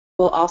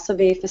will also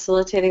be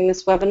facilitating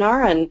this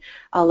webinar, and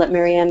I'll let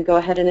Marianne go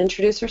ahead and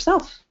introduce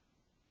herself.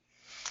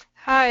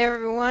 Hi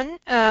everyone,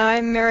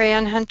 I'm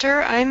Marianne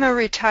Hunter. I'm a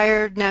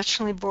retired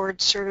nationally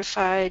board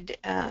certified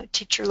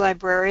teacher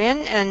librarian,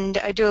 and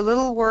I do a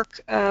little work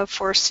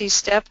for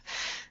CSTP.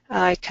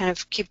 I kind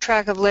of keep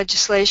track of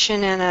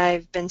legislation, and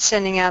I've been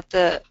sending out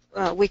the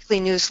weekly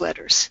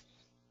newsletters.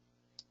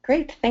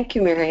 Great, thank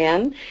you,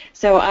 Marianne.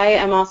 So I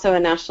am also a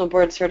National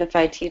Board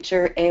Certified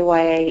Teacher,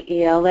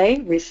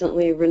 AYA-ELA,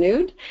 recently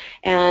renewed,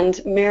 and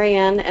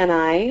Marianne and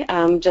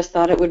I just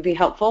thought it would be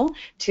helpful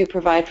to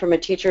provide from a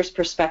teacher's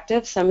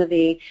perspective some of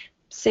the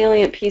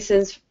salient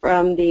pieces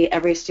from the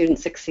Every Student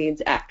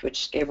Succeeds Act,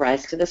 which gave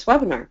rise to this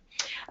webinar.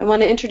 I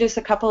want to introduce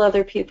a couple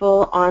other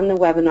people on the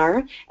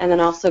webinar and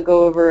then also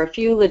go over a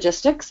few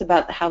logistics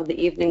about how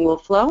the evening will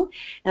flow.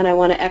 And I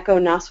want to echo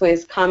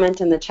Naswe's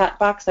comment in the chat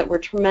box that we're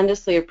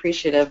tremendously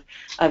appreciative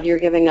of your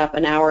giving up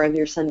an hour of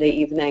your Sunday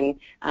evening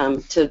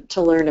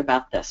to learn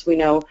about this. We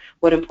know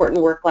what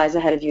important work lies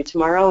ahead of you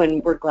tomorrow,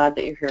 and we're glad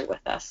that you're here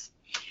with us.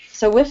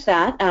 So with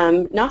that,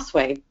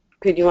 Naswe,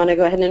 could you want to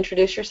go ahead and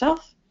introduce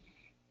yourself?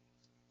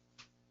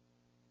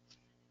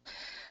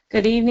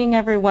 Good evening,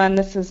 everyone.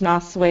 This is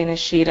Naswe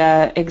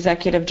Nishida,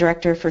 Executive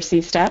Director for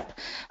CSTP.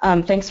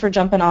 Thanks for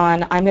jumping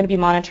on. I'm going to be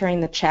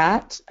monitoring the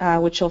chat,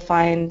 which you'll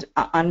find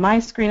on my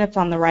screen. It's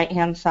on the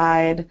right-hand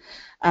side,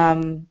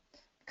 kind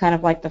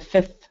of like the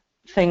fifth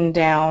thing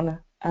down,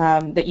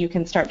 that you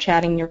can start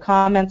chatting your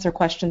comments or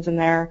questions in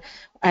there,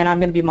 and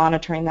I'm going to be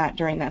monitoring that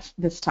during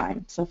this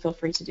time, so feel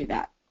free to do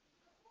that.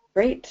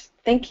 Great,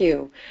 thank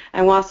you.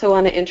 I also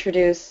want to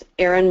introduce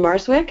Erin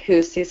Marswick,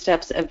 who's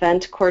CSTP's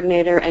event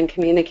coordinator and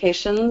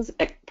communications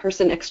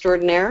person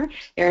extraordinaire.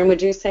 Erin,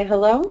 would you say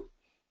hello?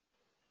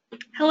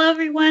 Hello,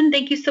 everyone.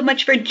 Thank you so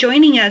much for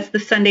joining us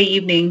this Sunday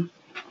evening.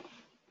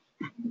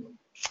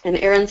 And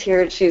Erin's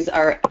here. She's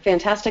our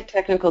fantastic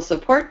technical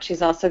support.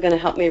 She's also going to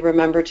help me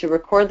remember to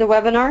record the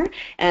webinar,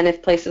 and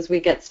if places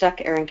we get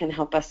stuck, Erin can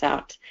help us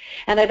out.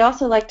 And I'd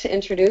also like to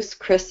introduce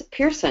Chris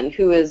Pearson,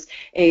 who is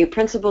a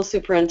principal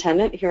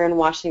superintendent here in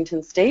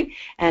Washington State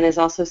and is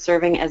also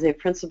serving as a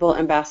principal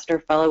ambassador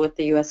fellow with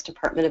the U.S.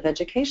 Department of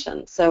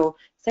Education. So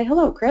say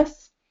hello,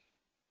 Chris.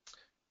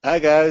 Hi,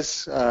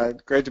 guys.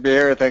 Great to be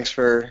here. Thanks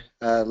for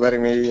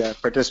letting me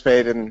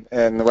participate in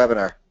the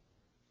webinar.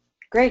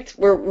 Great.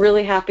 We're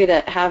really happy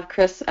to have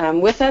Chris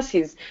with us.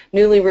 He's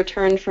newly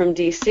returned from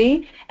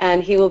DC,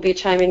 and he will be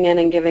chiming in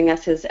and giving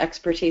us his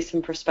expertise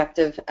and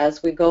perspective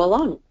as we go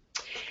along.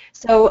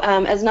 So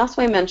as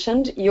Naswe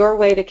mentioned, your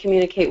way to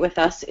communicate with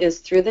us is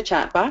through the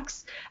chat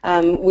box.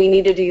 We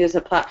needed to use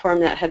a platform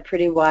that had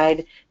pretty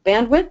wide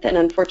bandwidth, and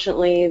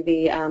unfortunately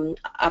the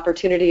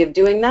opportunity of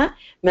doing that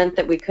meant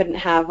that we couldn't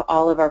have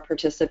all of our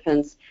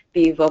participants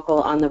be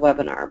vocal on the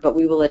webinar, but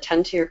we will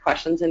attend to your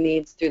questions and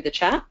needs through the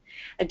chat.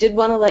 I did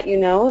want to let you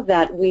know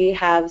that we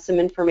have some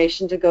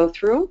information to go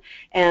through,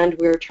 and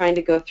we're trying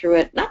to go through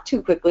it not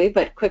too quickly,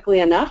 but quickly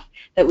enough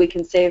that we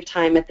can save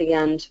time at the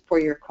end for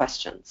your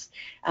questions.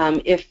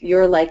 If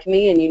you're like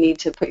me and you need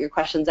to put your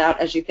questions out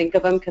as you think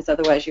of them, because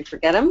otherwise you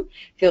forget them,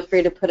 feel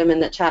free to put them in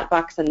the chat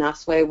box, and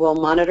Naswe will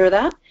monitor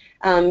that.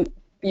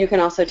 You can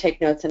also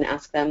take notes and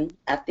ask them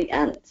at the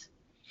end.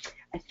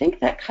 I think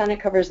that kind of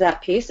covers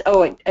that piece.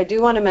 Oh, I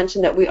do want to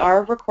mention that we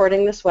are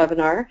recording this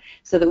webinar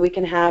so that we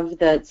can have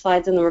the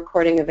slides and the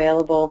recording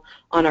available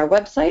on our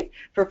website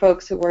for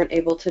folks who weren't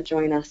able to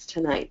join us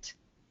tonight.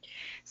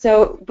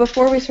 So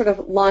before we sort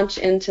of launch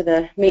into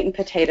the meat and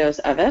potatoes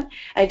of it,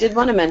 I did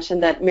want to mention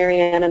that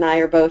Marianne and I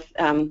are both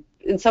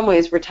in some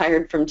ways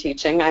retired from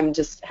teaching. I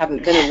just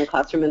haven't been in the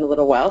classroom in a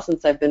little while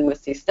since I've been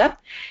with CSTP.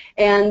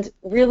 And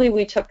really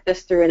we took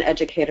this through an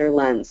educator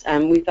lens.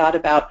 We thought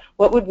about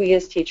what would we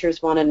as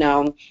teachers want to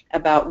know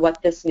about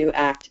what this new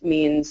act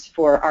means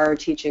for our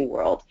teaching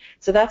world.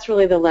 So that's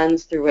really the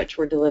lens through which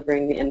we're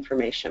delivering the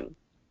information.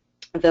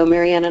 Though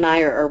Marianne and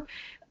I are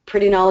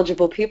pretty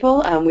knowledgeable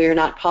people. We are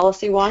not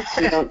policy wonks.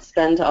 We don't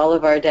spend all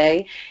of our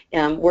day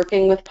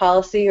working with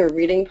policy or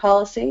reading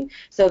policy.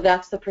 So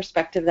that's the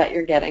perspective that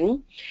you're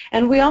getting.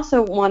 And we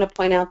also want to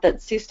point out that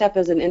CSTP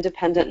is an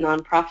independent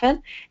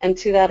nonprofit, and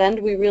to that end,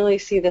 we really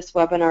see this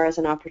webinar as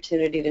an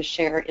opportunity to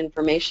share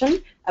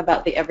information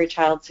about the Every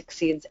Child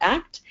Succeeds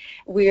Act.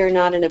 We are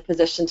not in a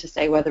position to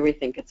say whether we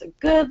think it's a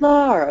good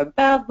law or a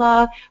bad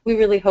law. We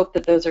really hope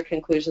that those are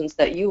conclusions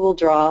that you will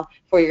draw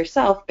for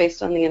yourself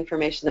based on the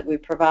information that we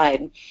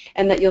provide,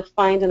 and that you'll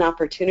find an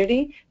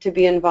opportunity to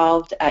be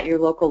involved at your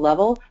local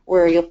level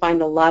where you'll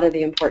find a lot of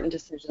the important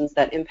decisions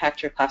that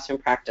impact your classroom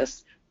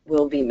practice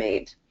will be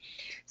made.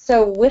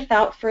 So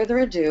without further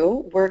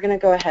ado, we're going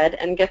to go ahead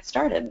and get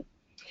started.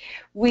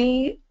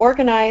 We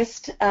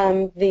organized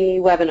the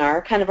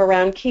webinar kind of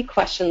around key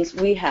questions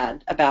we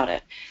had about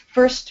it.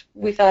 First,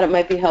 we thought it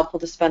might be helpful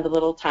to spend a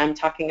little time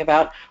talking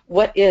about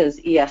what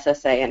is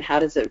ESSA and how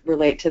does it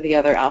relate to the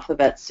other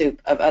alphabet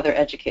soup of other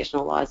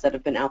educational laws that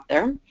have been out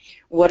there.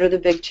 What are the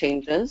big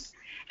changes?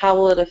 How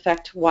will it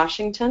affect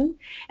Washington?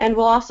 And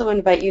we'll also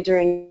invite you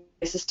during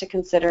this to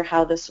consider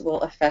how this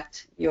will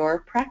affect your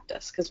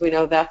practice, because we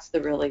know that's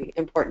the really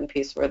important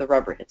piece where the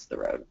rubber hits the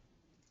road.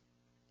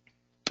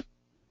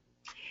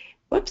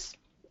 Whoops.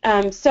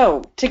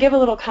 So, to give a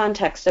little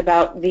context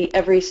about the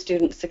Every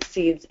Student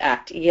Succeeds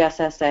Act,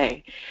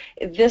 ESSA,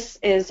 this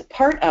is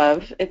part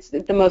of, it's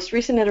the most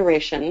recent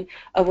iteration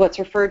of what's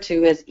referred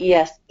to as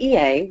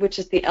ESEA, which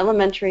is the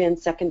Elementary and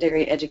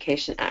Secondary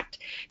Education Act.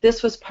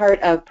 This was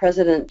part of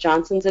President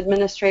Johnson's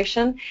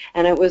administration,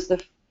 and it was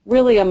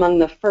really among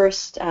the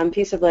first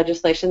piece of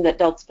legislation that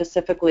dealt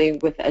specifically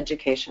with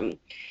education.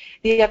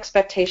 The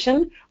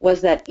expectation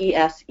was that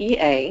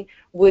ESEA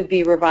would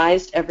be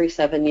revised every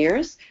 7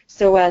 years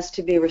so as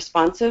to be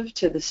responsive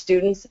to the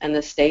students and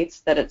the states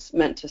that it's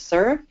meant to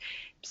serve.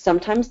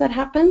 Sometimes that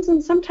happens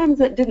and sometimes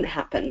that didn't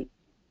happen.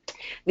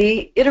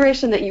 The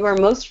iteration that you are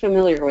most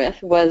familiar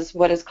with was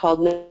what is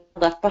called No Child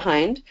Left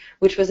Behind,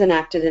 which was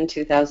enacted in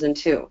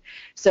 2002.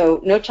 So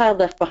No Child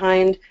Left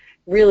Behind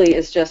really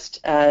is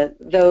just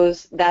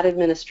that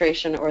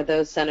administration or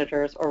those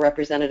senators or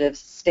representatives'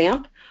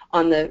 stamp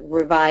on the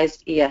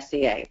revised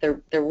ESEA.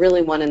 They're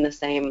really one and the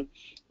same.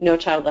 No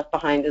Child Left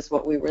Behind is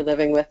what we were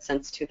living with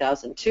since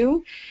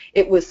 2002.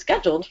 It was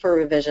scheduled for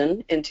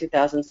revision in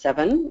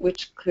 2007,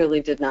 which clearly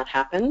did not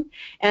happen,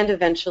 and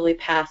eventually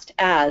passed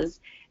as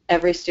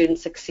Every Student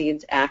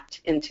Succeeds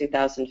Act in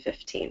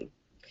 2015.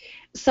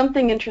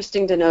 Something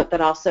interesting to note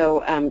that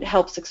also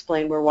helps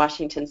explain where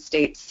Washington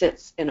State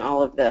sits in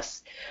all of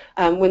this.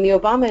 When the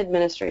Obama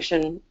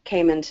administration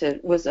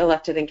was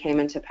elected and came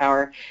into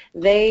power,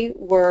 they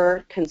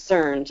were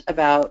concerned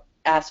about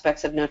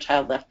aspects of No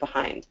Child Left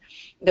Behind.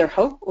 Their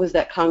hope was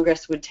that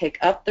Congress would take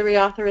up the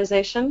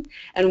reauthorization,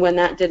 and when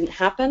that didn't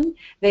happen,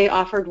 they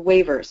offered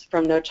waivers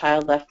from No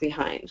Child Left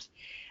Behind.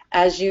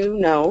 As you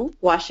know,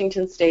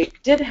 Washington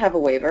State did have a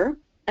waiver,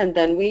 and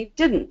then we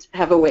didn't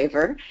have a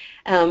waiver.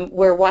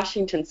 Where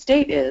Washington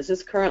State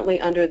is currently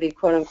under the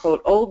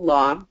quote-unquote old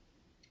law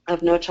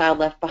of No Child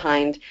Left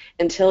Behind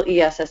until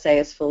ESSA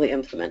is fully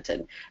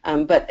implemented.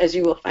 But as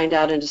you will find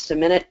out in just a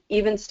minute,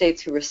 even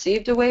states who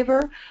received a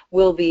waiver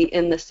will be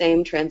in the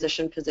same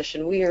transition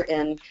position we are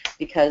in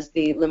because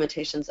the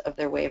limitations of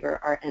their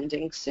waiver are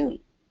ending soon.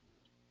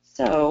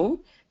 So,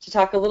 to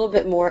talk a little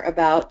bit more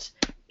about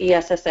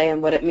ESSA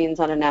and what it means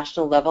on a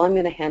national level, I'm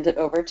going to hand it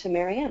over to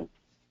Marianne.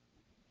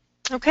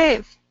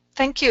 Okay,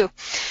 thank you.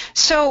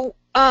 So,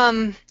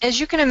 as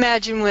you can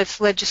imagine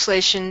with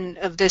legislation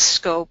of this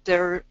scope,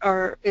 there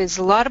is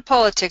a lot of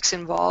politics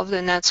involved,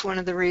 and that's one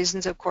of the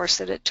reasons, of course,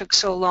 that it took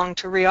so long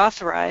to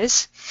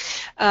reauthorize.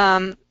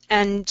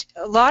 And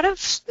a lot of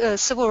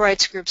civil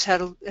rights groups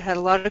had a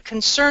lot of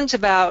concerns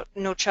about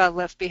No Child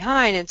Left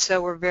Behind, and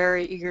so we're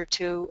very eager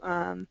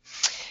to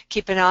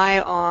keep an eye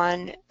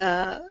on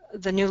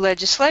the new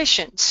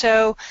legislation.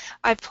 So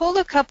I pulled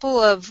a couple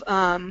of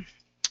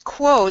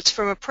quotes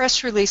from a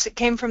press release that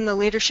came from the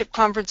Leadership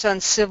Conference on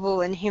Civil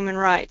and Human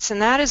Rights,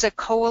 and that is a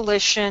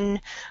coalition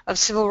of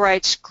civil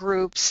rights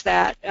groups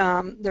that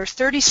there are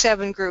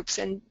 37 groups,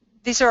 and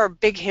these are our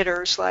big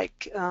hitters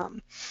like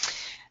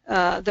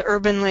the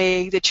Urban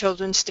League, the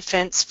Children's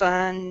Defense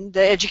Fund,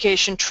 the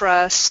Education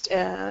Trust,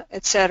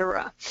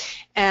 etc.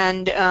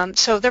 And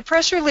so their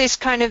press release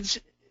kind of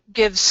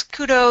gives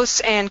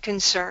kudos and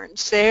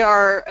concerns. They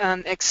are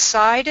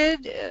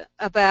excited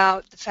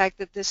about the fact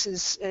that this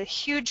is a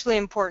hugely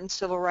important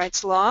civil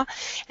rights law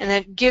and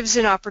that it gives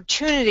an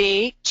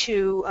opportunity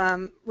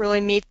to really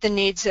meet the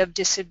needs of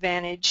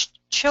disadvantaged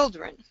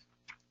children.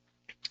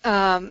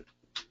 Their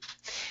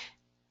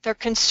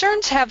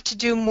concerns have to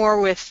do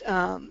more with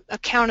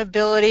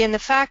accountability and the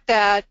fact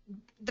that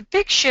the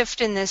big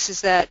shift in this is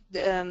that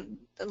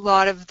a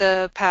lot of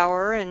the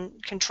power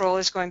and control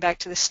is going back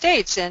to the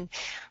states, and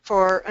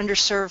for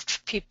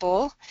underserved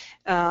people,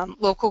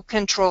 local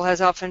control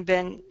has often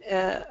been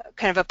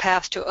kind of a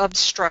path to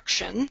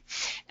obstruction.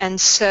 And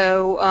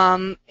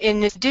so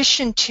in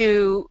addition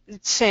to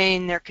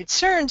saying their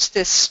concerns,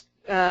 this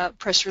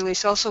press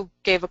release also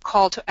gave a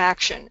call to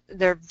action.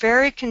 They're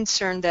very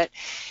concerned that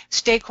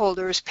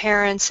stakeholders,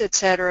 parents,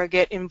 etc.,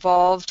 get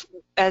involved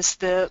as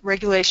the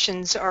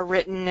regulations are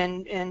written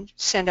and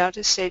sent out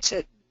to states,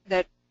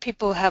 that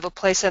people have a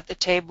place at the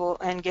table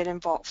and get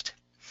involved.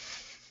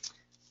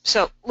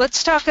 So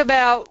let's talk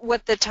about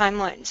what the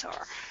timelines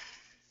are.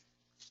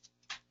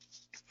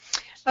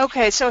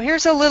 Okay, so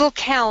here's a little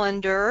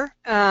calendar.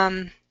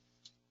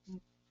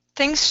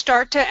 Things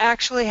start to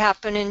actually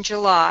happen in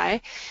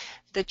July.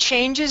 The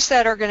changes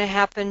that are going to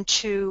happen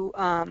to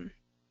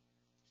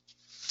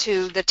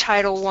the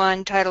Title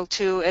I, Title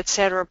II,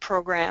 etc.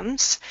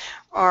 programs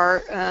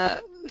are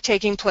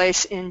taking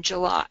place in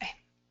July.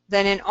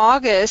 Then in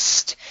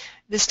August,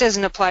 this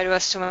doesn't apply to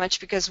us so much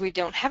because we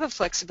don't have a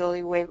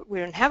flexibility waiver, we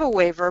don't have a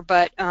waiver,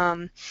 but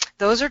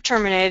those are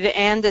terminated,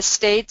 and the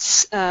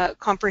state's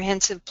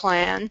comprehensive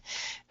plan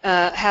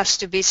has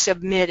to be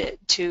submitted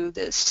to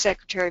the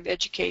Secretary of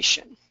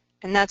Education.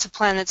 And that's a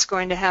plan that's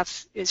going to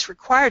is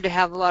required to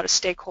have a lot of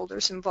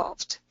stakeholders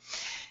involved.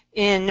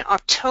 In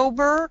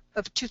October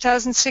of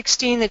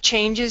 2016, the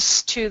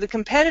changes to the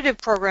competitive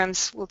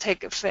programs will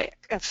take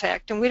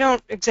effect, and we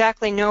don't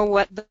exactly know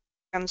what the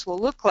programs will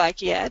look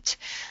like yet.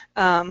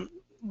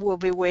 We'll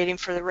be waiting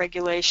for the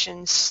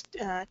regulations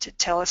to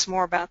tell us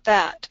more about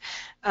that.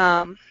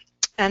 And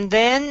And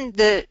then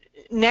the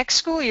next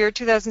school year,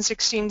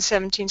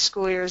 2016-17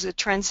 school year, is a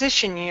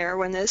transition year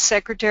when the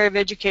Secretary of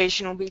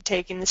Education will be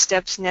taking the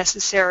steps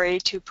necessary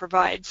to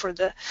provide for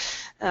the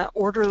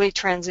orderly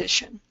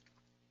transition.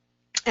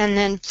 And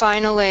then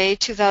finally,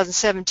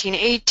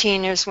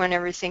 2017-18 is when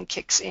everything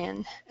kicks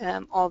in.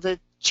 All the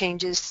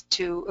changes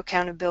to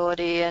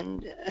accountability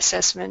and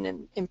assessment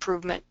and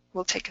improvement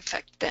will take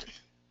effect then.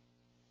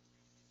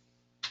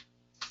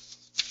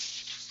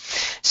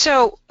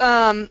 So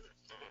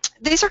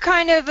these are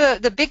kind of,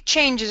 the big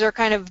changes are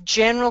kind of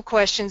general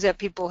questions that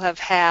people have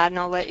had, and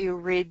I'll let you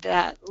read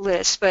that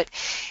list. But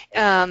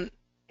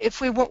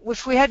if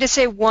we had to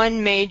say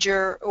one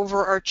major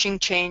overarching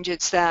change,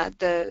 it's that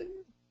the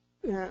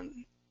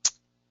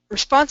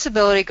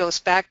responsibility goes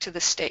back to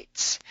the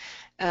states.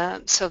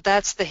 So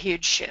that's the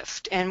huge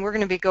shift, and we're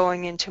going to be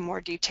going into more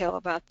detail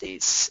about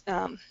these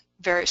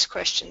various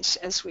questions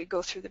as we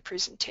go through the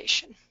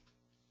presentation.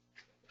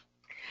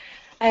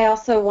 I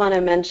also want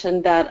to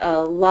mention that a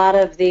lot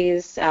of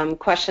these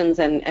questions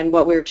and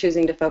what we're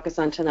choosing to focus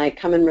on tonight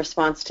come in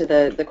response to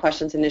the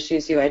questions and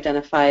issues you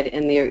identified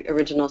in the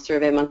original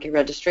SurveyMonkey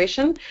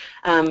registration.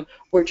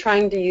 We're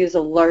trying to use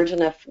a large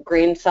enough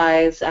grain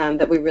size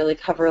that we really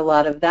cover a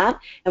lot of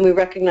that, and we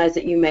recognize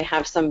that you may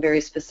have some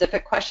very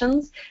specific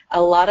questions. A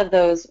lot of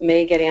those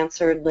may get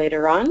answered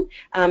later on,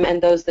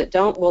 and those that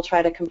don't, we'll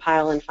try to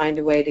compile and find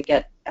a way to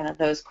get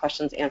those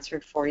questions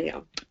answered for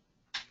you.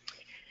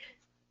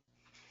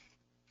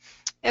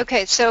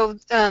 Okay, so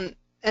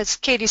as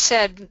Katie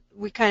said,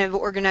 we kind of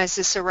organized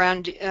this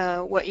around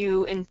what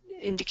you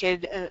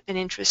indicated an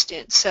interest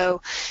in.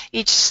 So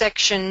each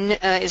section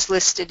is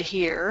listed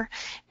here,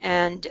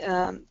 and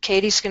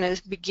Katie's going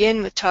to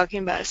begin with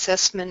talking about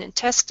assessment and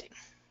testing.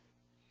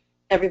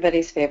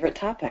 Everybody's favorite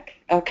topic.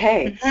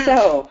 Okay,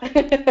 so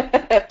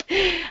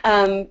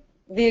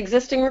the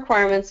existing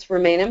requirements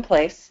remain in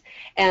place.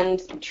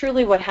 And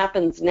truly what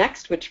happens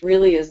next, which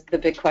really is the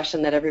big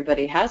question that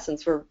everybody has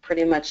since we're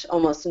pretty much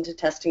almost into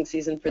testing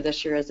season for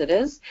this year as it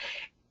is,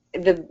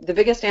 the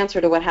biggest answer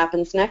to what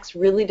happens next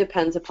really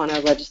depends upon our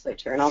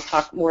legislature. And I'll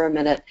talk more in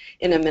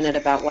a minute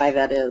about why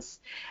that is.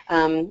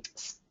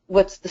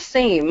 What's the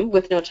same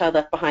with No Child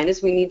Left Behind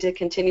is we need to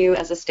continue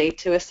as a state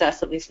to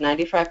assess at least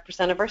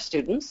 95% of our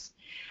students.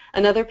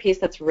 Another piece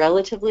that's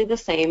relatively the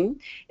same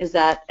is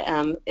that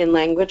in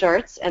language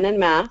arts and in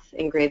math,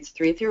 in grades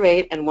 3 through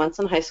 8, and once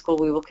in high school,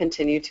 we will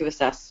continue to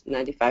assess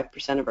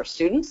 95% of our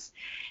students.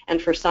 And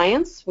for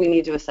science, we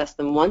need to assess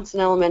them once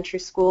in elementary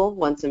school,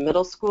 once in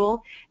middle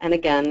school, and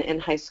again in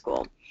high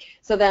school.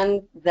 So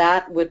then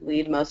that would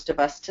lead most of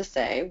us to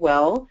say,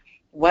 well,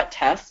 what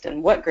test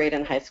and what grade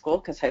in high school,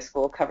 because high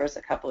school covers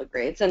a couple of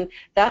grades, and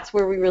that's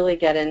where we really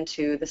get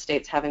into the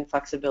states having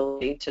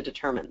flexibility to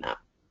determine that.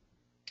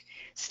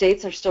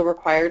 States are still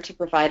required to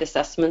provide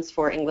assessments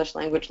for English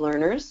language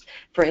learners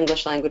for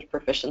English language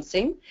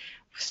proficiency.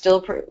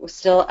 Still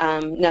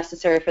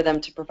necessary for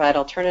them to provide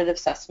alternative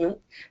assessment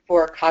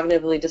for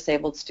cognitively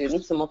disabled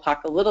students, and we'll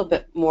talk a little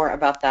bit more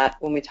about that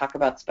when we talk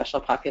about special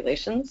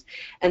populations.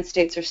 And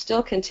states are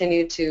still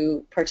continue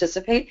to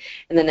participate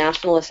in the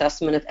National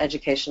Assessment of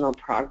Educational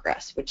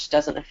Progress, which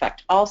doesn't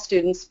affect all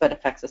students but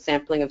affects a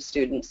sampling of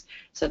students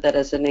so that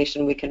as a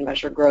nation we can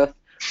measure growth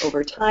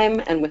over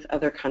time and with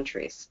other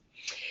countries.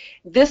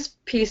 These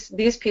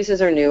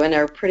pieces are new and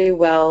are pretty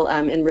well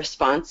in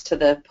response to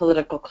the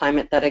political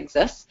climate that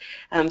exists.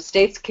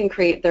 States can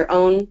create their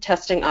own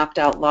testing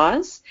opt-out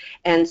laws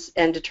and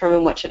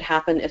determine what should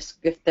happen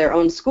if their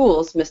own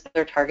schools miss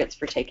their targets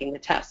for taking the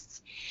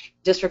tests.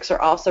 Districts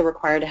are also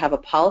required to have a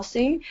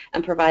policy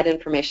and provide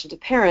information to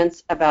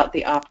parents about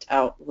the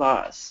opt-out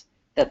laws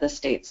that the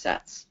state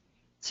sets.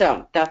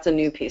 So that's a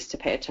new piece to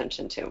pay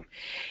attention to.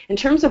 In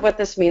terms of what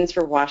this means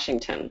for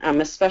Washington,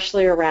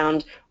 especially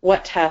around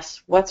what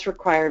tests, what's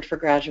required for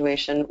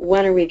graduation,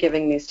 when are we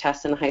giving these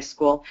tests in high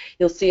school,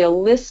 you'll see a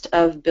list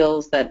of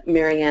bills that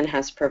Marianne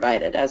has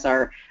provided as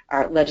our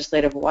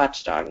legislative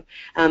watchdog.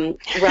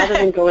 Rather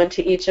than go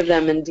into each of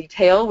them in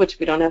detail, which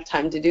we don't have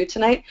time to do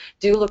tonight,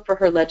 do look for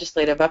her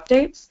legislative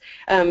updates.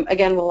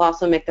 Again, we'll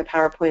also make the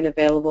PowerPoint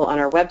available on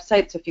our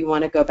website, so if you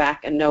want to go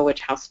back and know which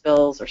House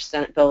bills or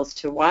Senate bills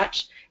to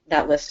watch,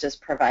 that list is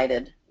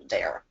provided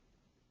there.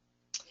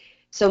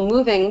 So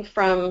moving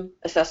from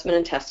assessment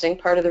and testing,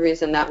 part of the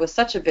reason that was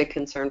such a big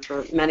concern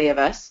for many of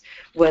us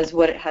was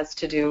what it has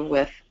to do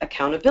with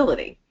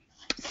accountability.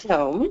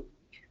 So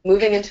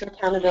moving into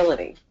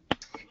accountability.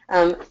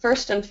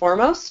 First and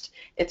foremost,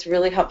 it's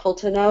really helpful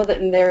to know that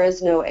there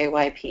is no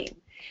AYP.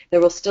 There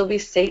will still be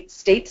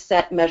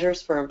state-set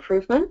measures for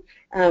improvement,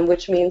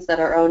 which means that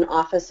our own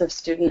Office of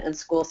Student and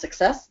School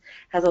Success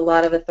has a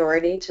lot of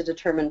authority to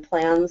determine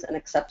plans and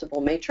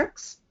acceptable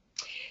matrix.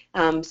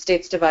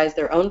 States devise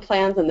their own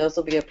plans, and those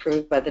will be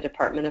approved by the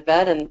Department of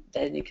Ed, and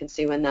then you can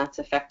see when that's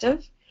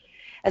effective.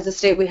 As a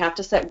state, we have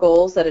to set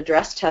goals that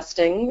address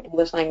testing,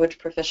 English language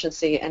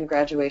proficiency, and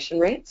graduation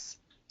rates.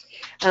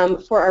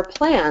 For our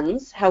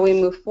plans, how we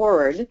move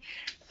forward,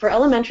 For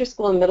elementary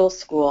school and middle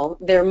school,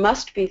 there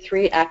must be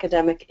 3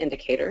 academic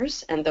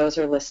indicators, and those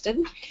are listed.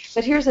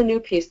 But here's a new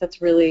piece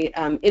that's really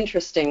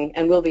interesting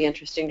and will be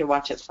interesting to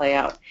watch it play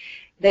out.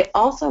 They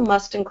also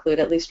must include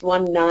at least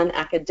 1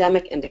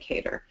 non-academic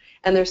indicator.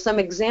 And there's some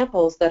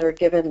examples that are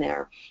given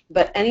there,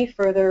 but any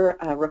further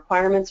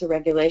requirements or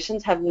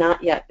regulations have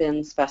not yet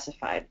been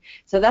specified.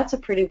 So that's a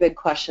pretty big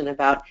question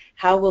about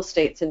how will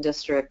states and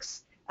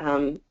districts,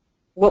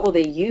 what will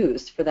they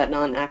use for that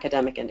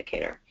non-academic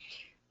indicator.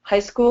 High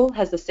school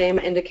has the same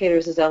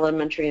indicators as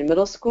elementary and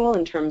middle school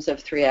in terms of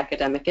 3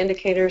 academic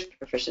indicators: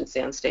 proficiency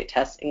on state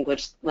tests,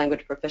 English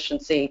language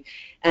proficiency,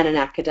 and an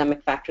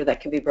academic factor that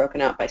can be broken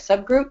out by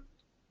subgroup.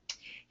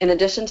 In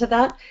addition to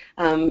that,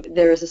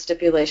 there is a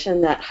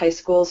stipulation that high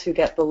schools who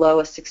get below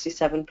a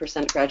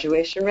 67%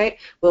 graduation rate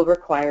will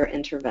require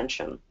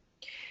intervention.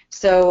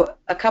 So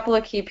a couple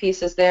of key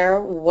pieces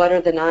there. What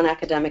are the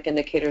non-academic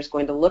indicators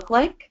going to look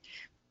like?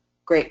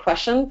 Great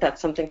question.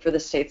 That's something for the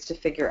states to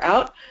figure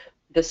out.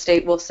 The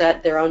state will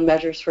set their own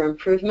measures for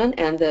improvement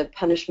and the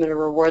punishment or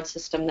reward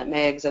system that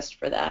may exist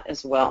for that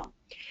as well.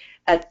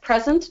 At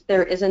present,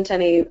 there isn't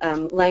any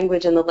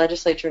language in the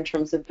legislature in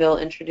terms of bill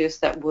introduced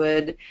that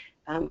would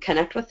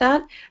connect with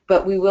that,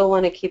 but we will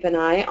want to keep an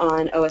eye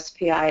on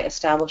OSPI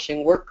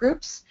establishing work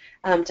groups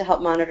to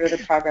help monitor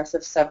the progress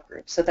of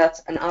subgroups. So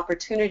that's an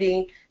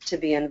opportunity to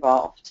be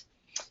involved.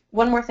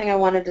 One more thing I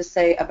wanted to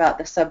say about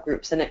the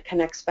subgroups, and it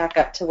connects back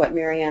up to what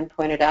Marianne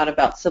pointed out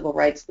about civil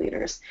rights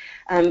leaders.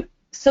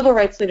 Civil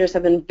rights leaders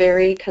have been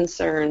very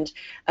concerned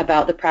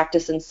about the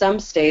practice in some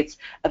states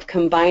of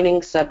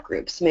combining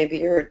subgroups, maybe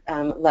your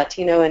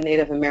Latino and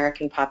Native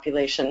American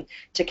population,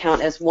 to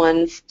count as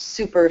one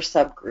super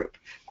subgroup.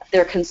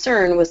 Their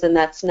concern was that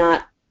that's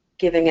not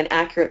giving an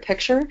accurate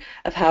picture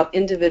of how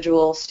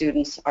individual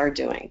students are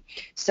doing.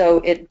 So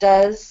it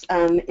does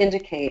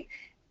indicate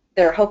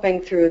they're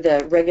hoping through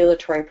the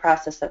regulatory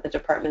process that the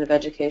Department of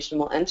Education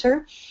will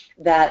enter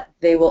that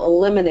they will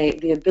eliminate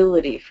the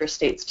ability for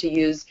states to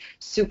use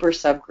super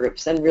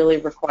subgroups and really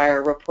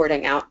require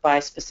reporting out by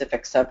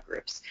specific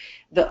subgroups.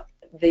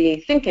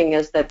 The thinking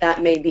is that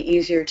that may be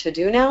easier to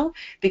do now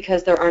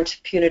because there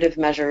aren't punitive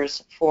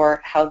measures for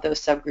how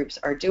those subgroups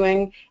are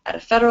doing at a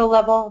federal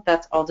level.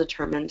 That's all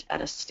determined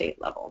at a state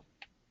level.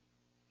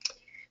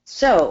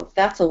 So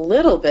that's a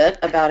little bit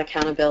about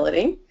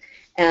accountability.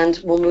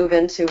 And we'll move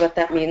into what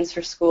that means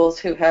for schools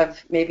who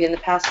have maybe in the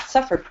past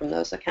suffered from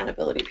those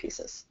accountability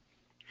pieces.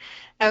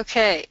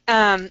 Okay,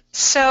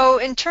 so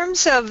in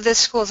terms of the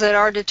schools that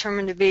are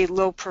determined to be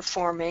low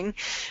performing,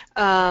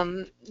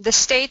 the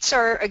states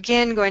are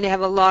again going to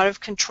have a lot of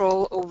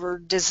control over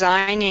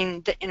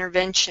designing the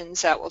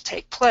interventions that will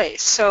take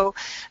place. So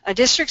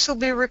districts will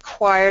be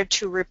required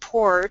to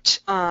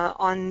report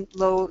on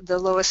the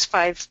lowest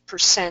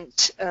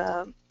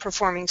 5%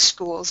 performing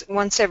schools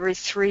once every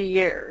 3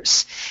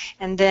 years.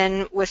 And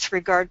then with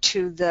regard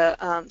to the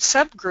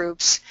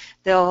subgroups,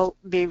 they'll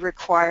be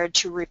required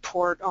to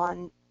report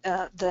on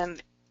them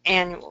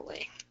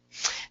annually.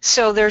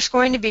 So there's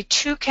going to be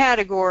 2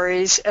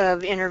 categories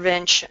of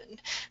intervention.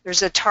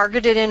 There's a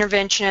targeted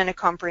intervention and a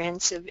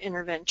comprehensive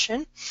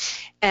intervention.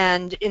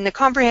 And in the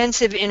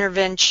comprehensive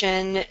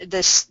intervention,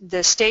 the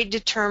state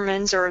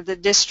determines or the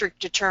district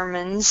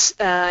determines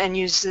and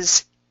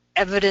uses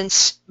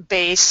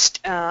evidence-based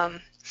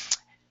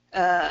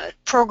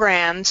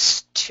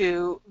programs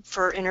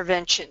for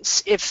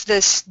interventions. If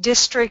this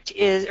district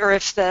is, or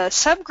if the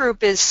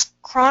subgroup is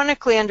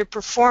chronically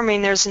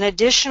underperforming, there's an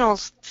additional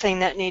thing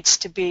that needs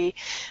to be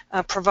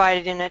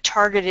provided in a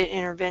targeted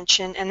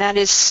intervention, and that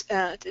is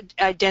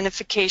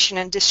identification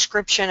and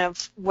description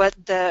of what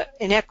the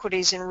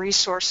inequities in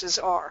resources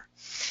are.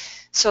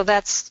 So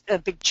that's a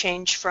big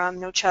change from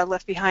No Child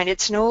Left Behind.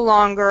 It's no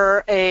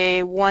longer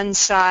a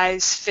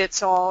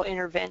one-size-fits-all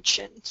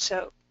intervention.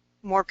 So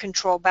more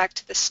control back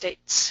to the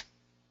states.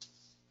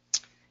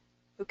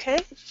 Okay,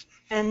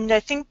 and I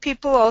think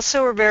people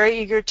also are very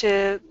eager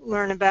to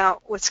learn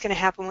about what's going to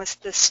happen with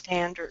the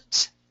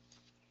standards.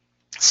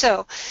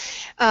 So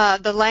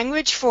the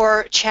language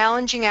for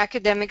challenging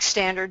academic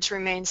standards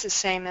remains the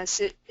same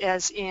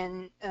as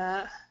in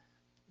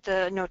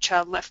the No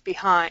Child Left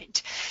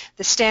Behind.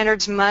 The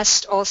standards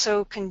must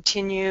also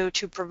continue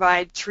to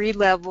provide 3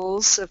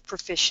 levels of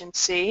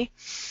proficiency.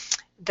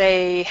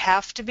 They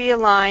have to be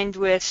aligned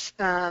with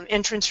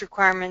entrance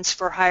requirements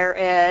for higher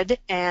ed,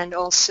 and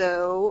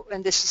also,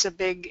 and this is a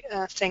big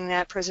thing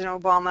that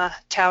President Obama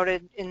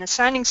touted in the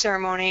signing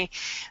ceremony,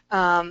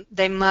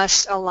 they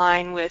must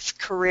align with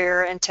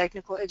career and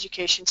technical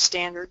education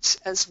standards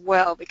as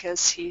well,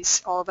 because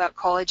he's all about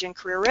college and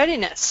career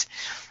readiness.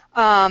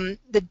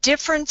 The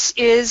difference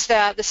is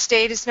that the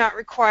state is not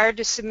required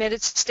to submit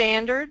its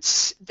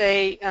standards.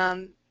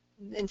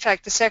 In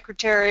fact, the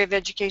Secretary of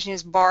Education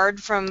is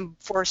barred from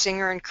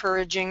forcing or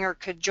encouraging or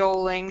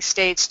cajoling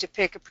states to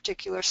pick a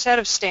particular set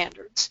of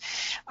standards.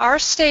 Our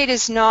state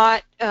is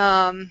not,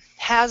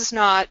 has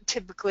not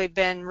typically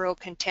been real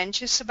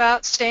contentious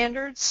about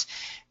standards.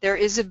 There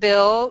is a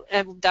bill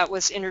that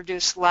was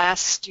introduced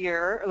last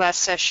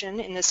session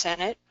in the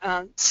Senate,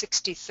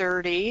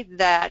 6030,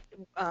 that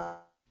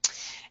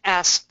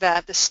ask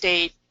that the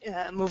state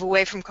move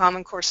away from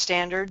Common Core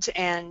standards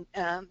and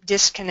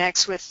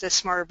disconnects with the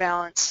Smarter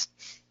Balance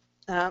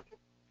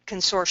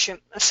consortium,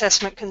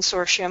 assessment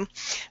consortium.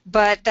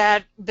 But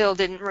that bill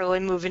didn't really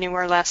move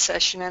anywhere last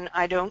session, and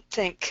I don't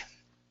think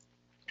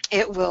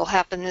it will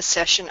happen this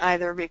session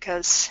either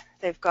because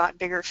they've got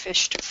bigger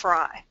fish to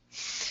fry.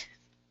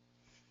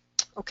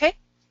 Okay?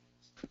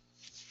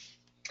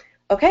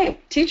 Okay,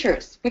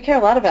 teachers. We care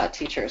a lot about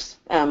teachers.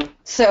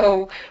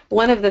 So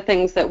one of the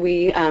things that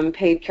we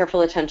paid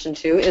careful attention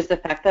to is the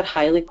fact that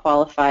highly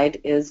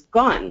qualified is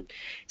gone.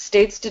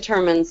 States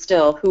determine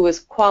still who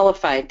is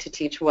qualified to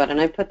teach what, and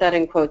I put that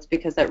in quotes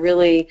because that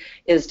really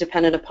is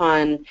dependent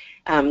upon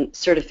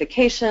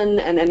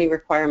certification and any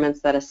requirements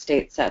that a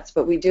state sets.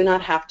 But we do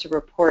not have to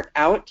report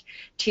out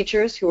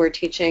teachers who are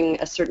teaching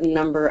a certain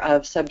number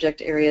of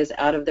subject areas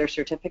out of their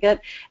certificate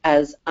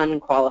as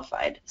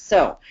unqualified.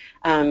 So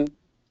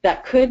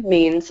that could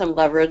mean some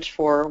leverage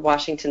for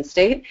Washington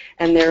State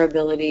and their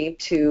ability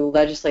to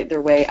legislate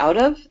their way out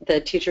of the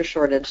teacher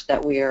shortage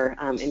that we are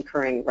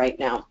incurring right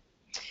now.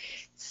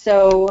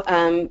 So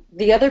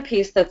the other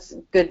piece that's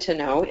good to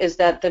know is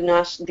that the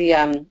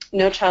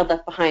No Child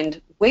Left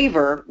Behind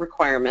waiver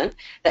requirement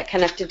that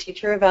connected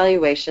teacher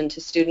evaluation to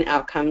student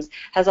outcomes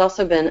has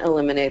also been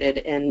eliminated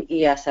in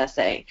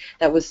ESSA.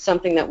 That was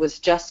something that was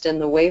just in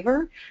the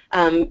waiver.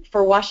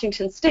 For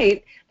Washington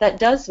State, that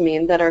does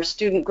mean that our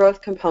student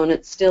growth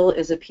component still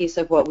is a piece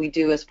of what we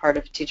do as part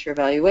of teacher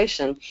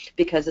evaluation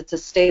because it's a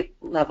state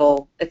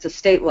level, it's a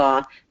state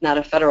law, not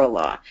a federal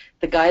law.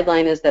 The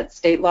guideline is that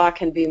state law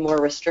can be more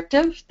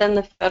restrictive than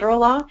the federal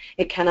law.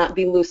 It cannot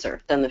be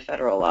looser than the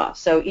federal law.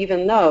 So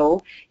even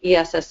though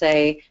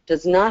ESSA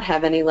does not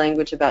have any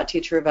language about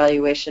teacher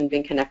evaluation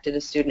being connected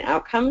to student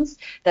outcomes,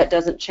 that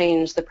doesn't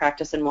change the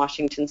practice in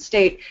Washington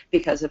State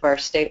because of our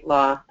state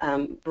law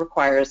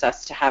requires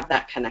us to have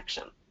that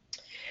connection.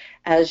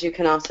 As you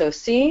can also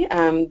see,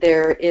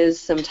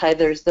 there's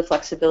the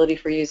flexibility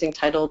for using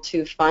Title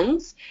II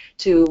funds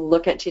to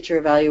look at teacher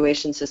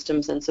evaluation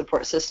systems and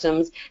support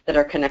systems that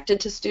are connected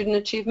to student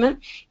achievement,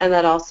 and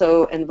that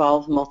also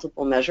involve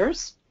multiple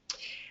measures.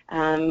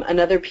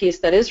 Another piece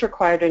that is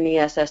required in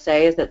ESSA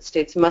is that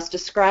states must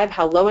describe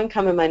how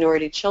low-income and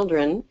minority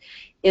children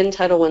in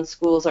Title I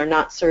schools are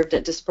not served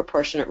at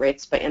disproportionate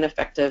rates by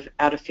ineffective,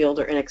 out-of-field,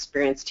 or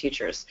inexperienced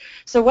teachers.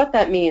 So what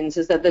that means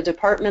is that the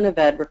Department of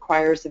Ed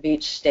requires of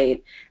each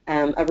state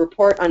a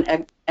report on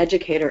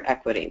educator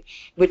equity,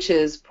 which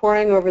is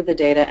poring over the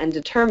data and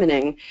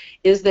determining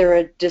is there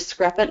a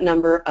discrepant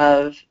number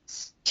of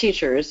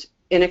teachers,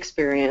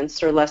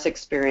 inexperienced or less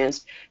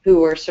experienced,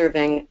 who are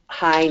serving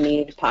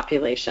high-need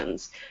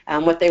populations.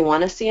 What they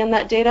want to see in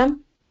that data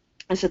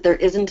is that there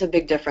isn't a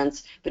big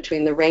difference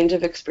between the range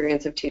of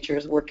experience of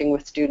teachers working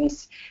with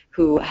students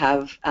who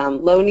have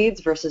low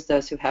needs versus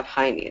those who have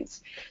high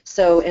needs.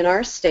 So in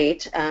our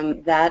state,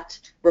 that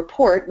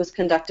report was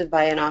conducted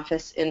by an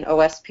office in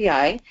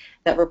OSPI.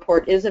 That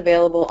report is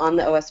available on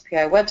the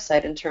OSPI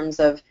website in terms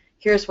of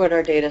here's what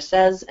our data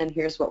says and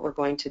here's what we're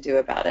going to do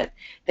about it.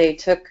 They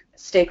took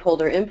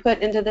stakeholder input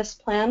into this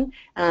plan,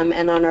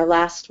 and on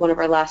one of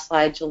our last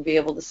slides you'll be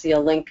able to see a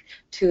link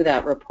to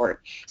that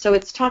report. So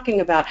it's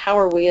talking about how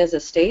are we as a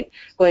state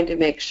going to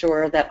make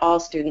sure that all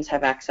students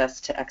have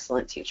access to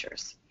excellent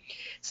teachers.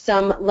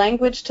 Some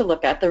language to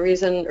look at,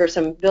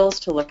 some bills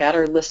to look at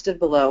are listed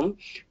below.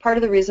 Part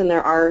of the reason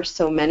there are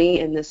so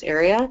many in this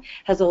area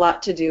has a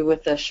lot to do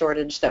with the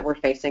shortage that we're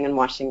facing in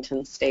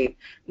Washington State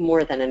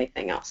more than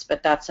anything else.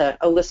 But that's a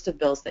list of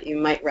bills that you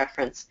might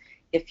reference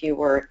if you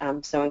were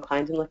so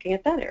inclined in looking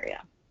at that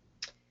area.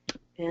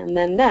 And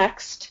then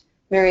next,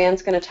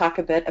 Marianne's going to talk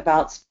a bit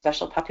about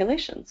special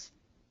populations.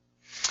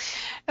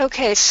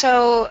 Okay,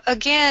 so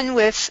again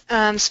with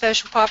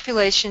special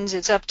populations,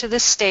 it's up to the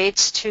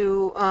states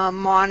to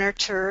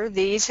monitor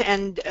these,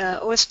 and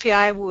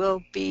OSPI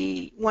will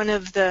be one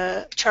of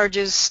the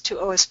charges to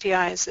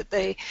OSPI is that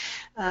they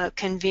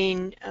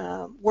convene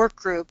work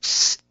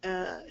groups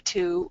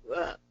to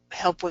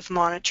help with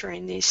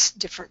monitoring these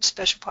different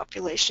special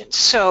populations.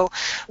 So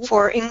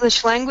for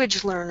English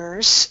language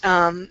learners,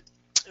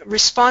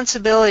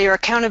 responsibility or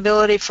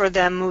accountability for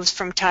them moves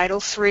from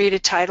Title III to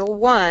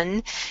Title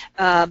I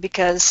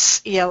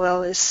because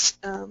ELL is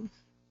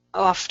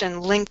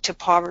often linked to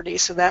poverty,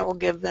 so that will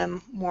give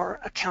them more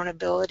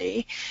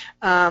accountability.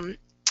 And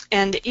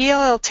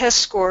ELL test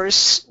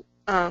scores,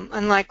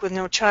 unlike with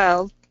No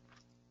Child,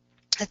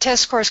 the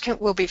test scores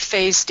will be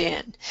phased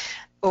in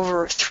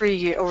over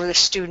the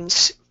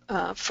students'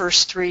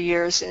 first 3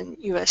 years in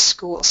U.S.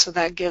 schools, so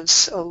that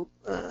gives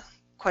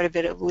quite a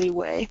bit of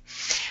leeway.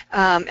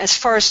 As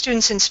far as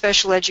students in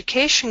special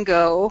education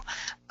go,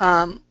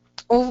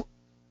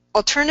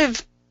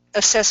 alternative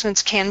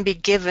assessments can be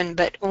given,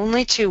 but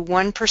only to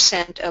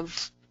 1%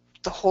 of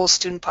the whole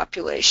student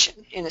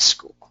population in a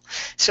school.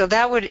 So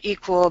that would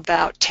equal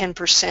about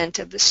 10%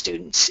 of the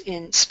students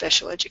in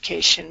special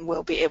education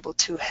will be able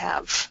to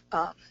have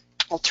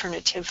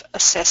alternative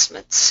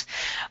assessments.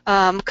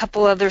 A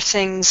couple other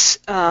things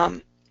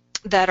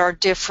that are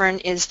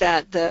different is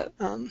that the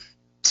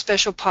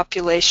special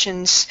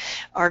populations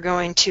are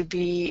going to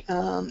be,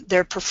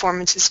 their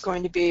performance is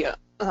going to be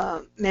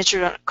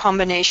measured on a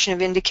combination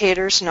of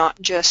indicators,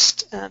 not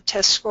just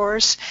test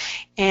scores.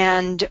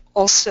 And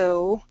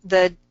also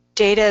the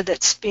data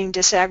that's being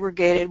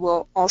disaggregated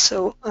will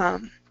also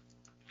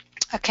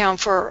account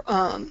for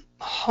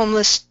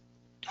homeless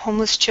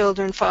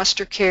children,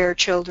 foster care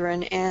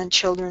children, and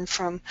children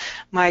from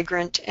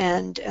migrant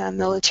and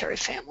military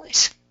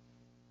families.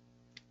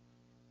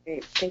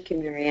 Great. Thank you,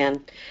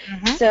 Marianne.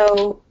 Mm-hmm.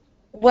 So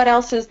what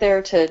else is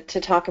there to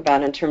talk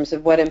about in terms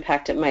of what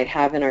impact it might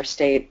have in our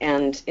state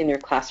and in your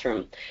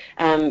classroom?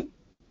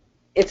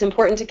 It's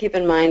important to keep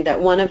in mind that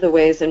one of the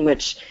ways in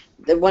which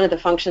one of the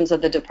functions of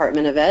the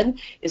Department of Ed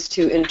is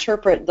to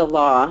interpret the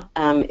law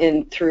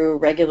through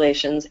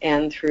regulations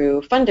and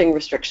through funding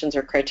restrictions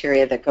or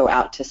criteria that go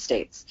out to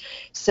states.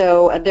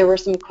 So there were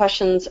some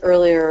questions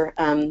earlier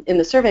in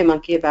the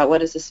SurveyMonkey about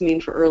what does this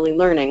mean for early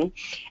learning,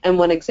 and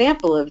one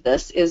example of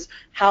this is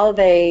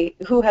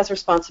who has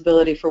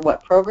responsibility for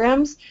what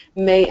programs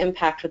may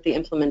impact what the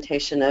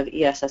implementation of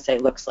ESSA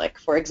looks like.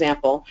 For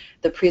example,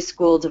 the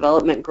Preschool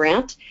Development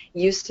Grant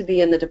used to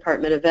be in the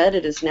Department of Ed.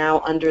 It is now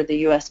under the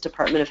U.S.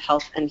 Department of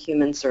Health and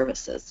Human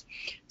Services.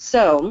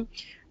 So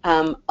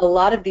a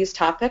lot of these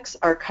topics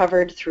are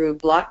covered through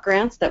block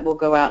grants that will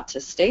go out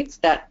to states.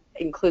 That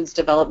includes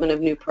development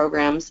of new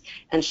programs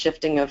and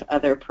shifting of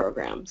other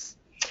programs.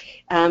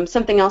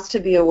 Something else to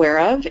be aware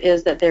of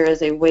is that there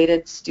is a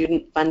weighted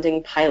student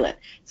funding pilot.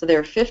 So there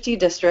are 50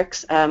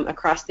 districts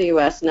across the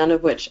U.S., none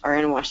of which are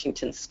in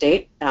Washington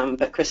State,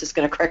 but Chris is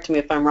going to correct me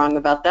if I'm wrong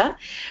about that,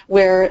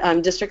 where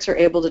districts are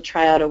able to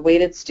try out a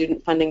weighted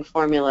student funding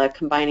formula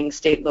combining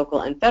state,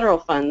 local, and federal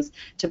funds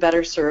to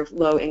better serve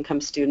low-income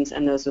students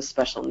and those with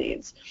special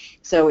needs.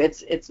 So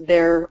it's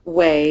their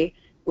way,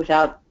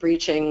 without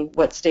breaching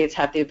what states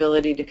have the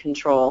ability to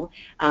control,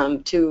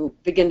 to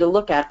begin to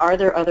look at, are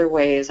there other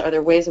ways, are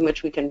there ways in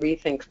which we can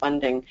rethink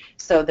funding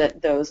so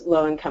that those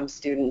low-income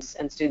students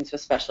and students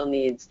with special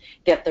needs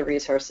get the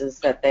resources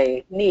that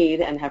they need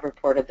and have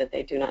reported that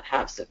they do not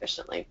have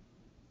sufficiently.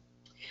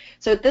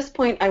 So at this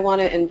point, I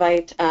want to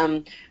invite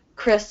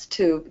Chris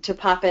to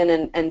pop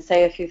in and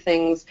say a few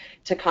things,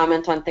 to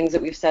comment on things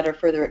that we've said or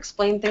further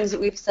explain things that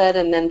we've said,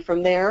 and then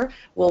from there,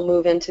 we'll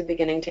move into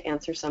beginning to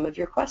answer some of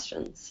your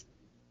questions.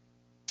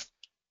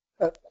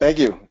 Thank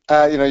you.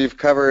 You've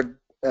covered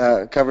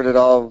it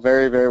all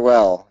very, very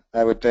well,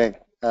 I would think.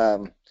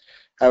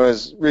 I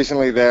was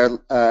recently there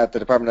at the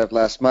Department of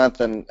last month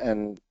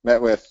and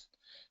met with,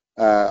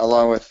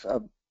 along with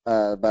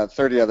about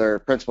 30 other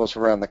principals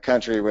from around the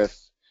country, with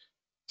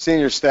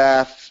senior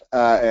staff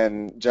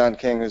and John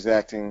King, who's the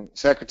acting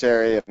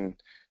secretary, and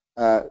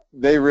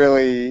they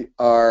really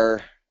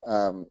are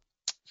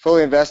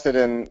fully invested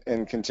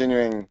in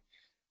continuing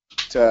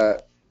to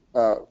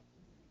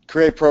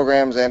create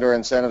programs and or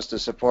incentives to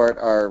support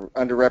our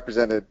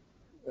underrepresented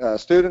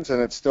students, and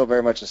it's still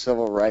very much a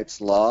civil rights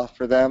law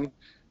for them.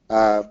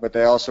 But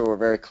they also were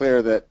very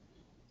clear that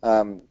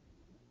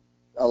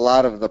a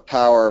lot of the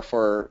power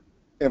for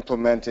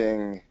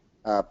implementing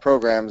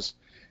programs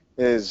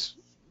is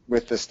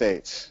with the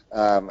states,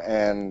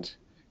 and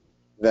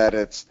that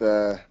it's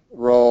the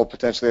role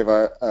potentially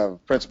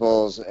of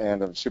principals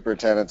and of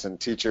superintendents and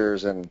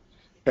teachers and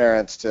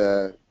parents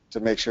to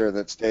make sure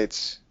that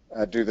states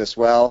do this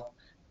well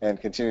and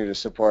continue to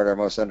support our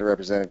most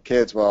underrepresented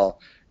kids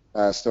while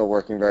still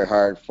working very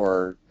hard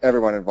for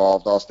everyone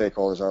involved, all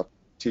stakeholders, all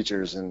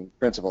teachers and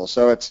principals.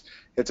 So it's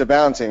a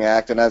balancing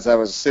act, and as I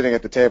was sitting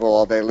at the table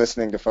all day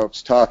listening to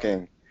folks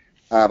talking,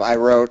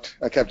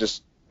 I kept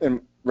just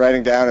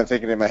writing down and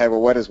thinking in my head,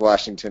 well, what is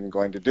Washington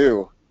going to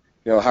do?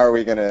 How are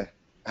we going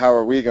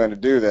to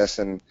do this,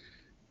 and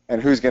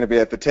who's going to be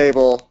at the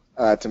table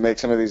to make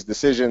some of these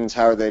decisions?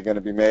 How are they going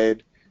to be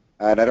made?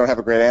 And I don't have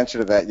a great answer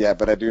to that yet,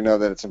 but I do know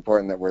that it's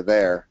important that we're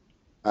there.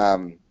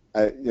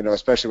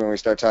 Especially when we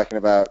start talking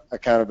about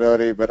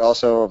accountability, but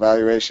also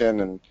evaluation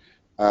and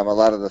a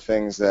lot of the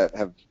things that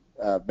have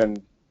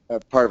been a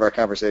part of our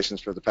conversations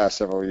for the past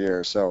several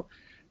years. So,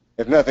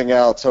 if nothing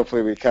else,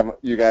 hopefully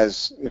you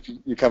guys, if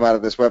you come out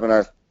of this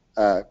webinar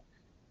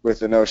with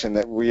the notion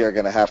that we are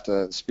going to have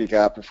to speak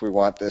up if we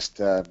want this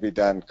to be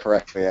done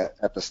correctly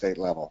at the state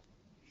level.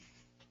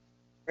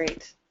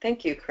 Great.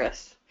 Thank you,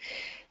 Chris.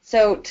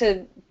 So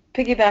to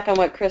piggyback on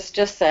what Chris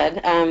just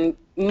said,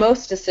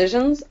 most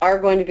decisions are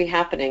going to be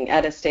happening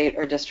at a state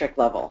or district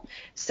level.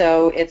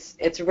 So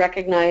it's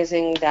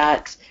recognizing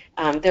that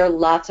there are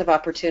lots of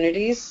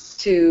opportunities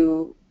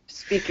to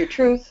speak your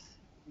truth,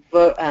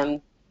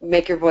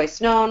 make your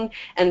voice known,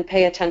 and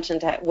pay attention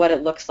to what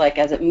it looks like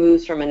as it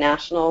moves from a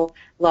national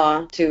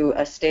law to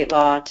a state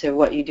law to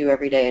what you do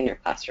every day in your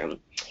classroom.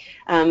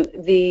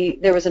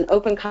 There was an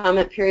open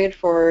comment period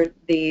for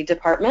the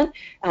department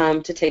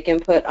to take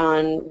input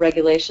on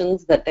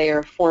regulations that they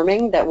are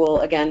forming that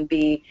will, again,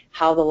 be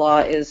how the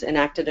law is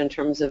enacted in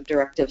terms of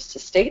directives to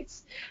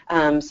states.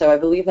 So I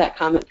believe that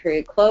comment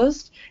period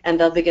closed, and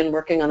they'll begin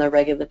working on the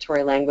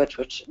regulatory language,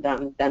 which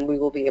then we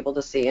will be able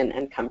to see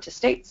and come to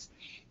states.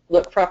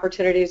 Look for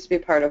opportunities to be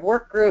part of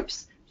work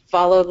groups,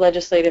 followed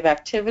legislative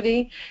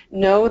activity,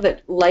 know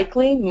that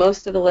likely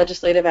most of the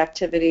legislative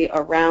activity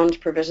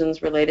around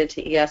provisions related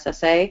to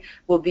ESSA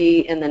will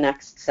be in the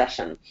next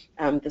session.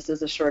 This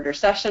is a shorter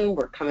session.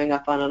 We're coming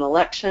up on an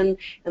election,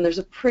 and there's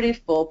a pretty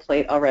full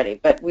plate already,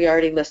 but we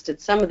already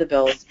listed some of the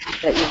bills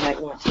that you might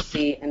want to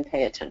see and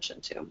pay attention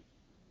to.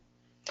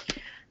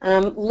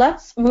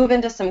 Let's move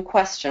into some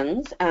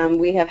questions.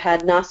 We have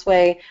had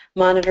Noswe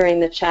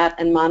monitoring the chat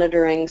and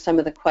monitoring some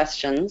of the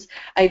questions.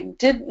 I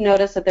did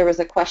notice that there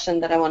was a question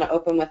that I want to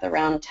open with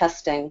around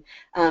testing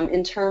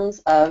in terms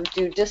of,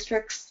 do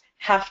districts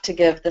have to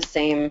give the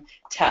same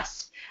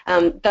test?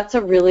 That's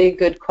a really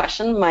good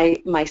question.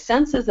 My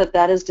sense is that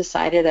that is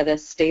decided at a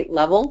state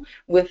level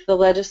with the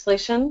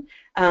legislation,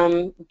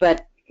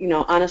 but you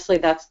know, honestly,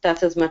 that's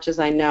as much as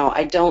I know.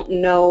 I don't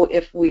know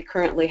if we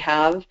currently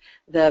have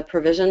the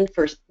provision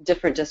for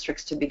different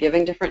districts to be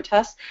giving different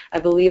tests. I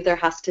believe there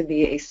has to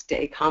be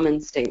a common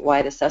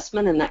statewide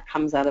assessment, and that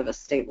comes out of a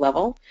state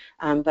level.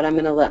 But I'm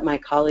going to let my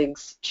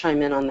colleagues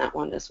chime in on that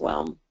one as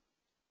well.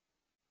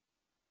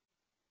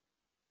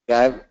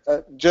 Yeah,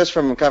 just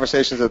from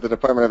conversations at the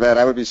Department of Ed,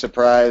 I would be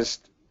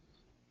surprised,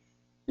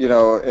 you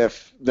know,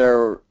 if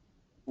there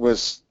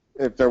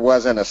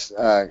wasn't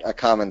a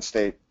common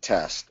state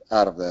test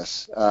out of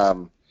this.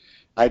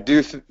 I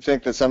do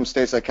think that some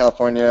states like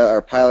California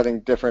are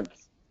piloting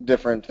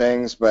different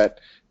things, but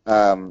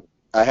I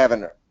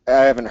haven't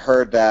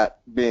heard that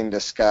being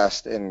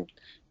discussed in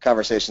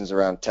conversations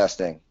around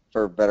testing,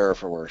 for better or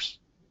for worse.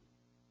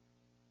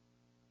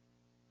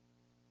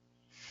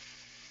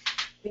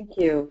 Thank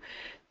you.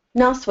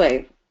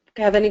 Noswe,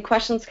 have any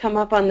questions come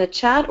up on the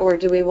chat, or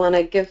do we want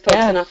to give folks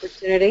an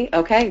opportunity?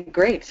 Okay,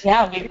 great.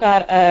 Yeah, we've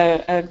got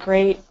a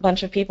great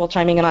bunch of people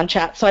chiming in on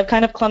chat. So I've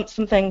kind of clumped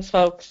some things,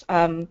 folks,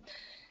 and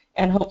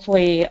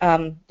hopefully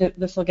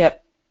this will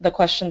get the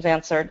questions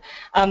answered.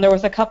 There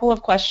was a couple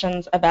of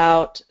questions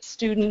about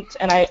student,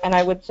 and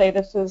I would say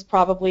this is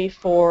probably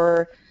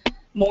for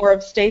more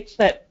of states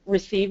that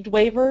received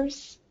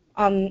waivers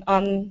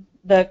on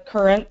the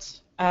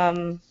current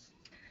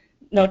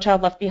No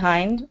Child Left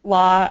Behind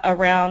law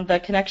around the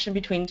connection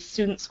between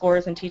student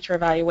scores and teacher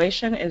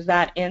evaluation. Is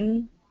that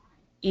in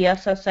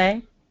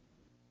ESSA?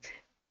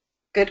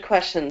 Good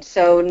question.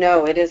 So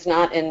no, it is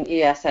not in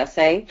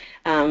ESSA.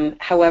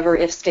 However,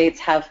 if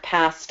states have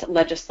passed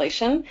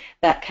legislation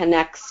that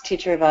connects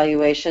teacher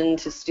evaluation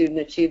to student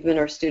achievement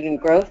or student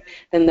growth,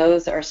 then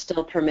those are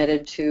still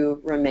permitted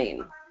to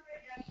remain.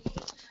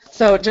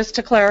 So just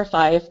to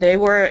clarify, if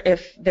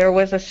there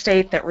was a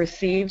state that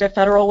received a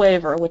federal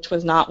waiver, which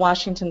was not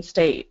Washington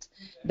State,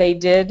 they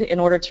did, in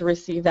order to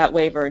receive that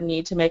waiver,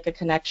 need to make a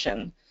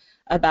connection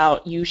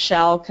about you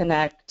shall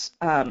connect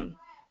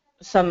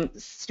some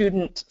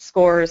student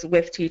scores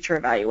with teacher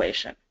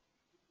evaluation.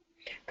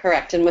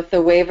 Correct. And with the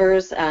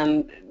waivers,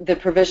 the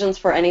provisions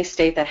for any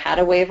state that had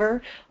a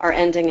waiver are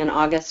ending in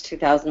August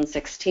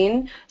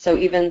 2016. So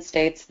even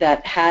states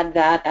that had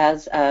that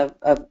as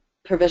a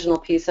provisional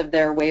piece of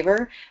their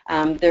waiver,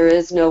 there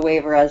is no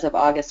waiver as of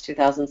August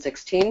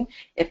 2016.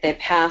 If they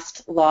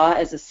passed law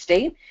as a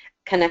state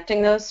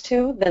connecting those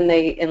two, then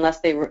unless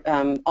they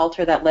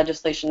alter that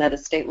legislation at a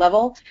state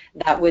level,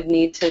 that would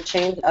need to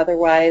change.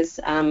 Otherwise,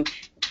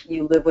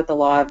 you live with the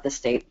law of the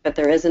state. But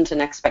there isn't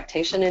an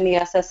expectation in the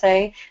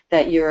ESSA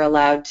that you're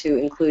allowed to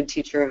include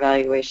teacher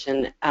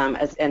evaluation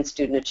and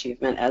student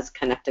achievement as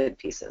connected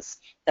pieces.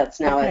 That's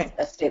now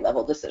a state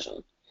level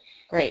decision.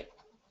 Great.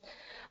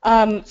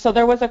 So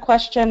there was a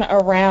question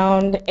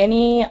around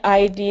any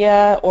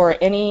idea or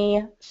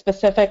any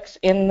specifics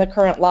in the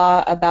current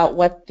law about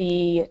what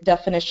the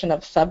definition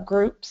of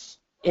subgroups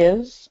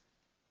is?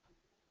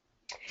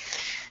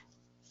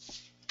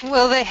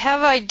 Well, they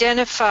have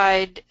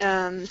identified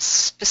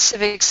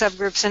specific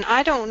subgroups, and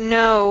I don't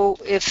know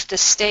if the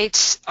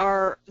states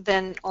are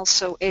then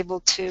also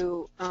able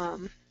to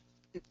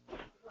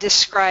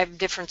describe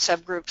different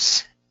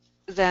subgroups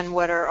than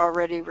what are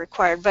already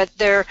required. But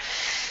they're,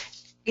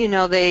 you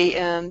know, they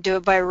do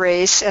it by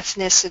race,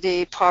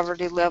 ethnicity,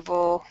 poverty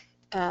level,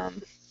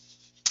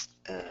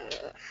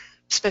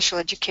 special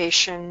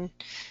education,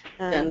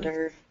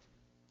 gender,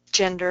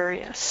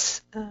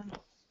 yes.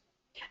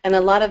 And a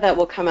lot of that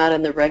will come out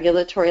in the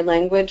regulatory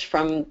language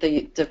from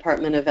the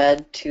Department of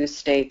Ed to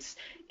states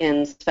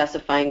in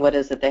specifying what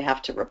is it they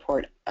have to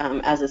report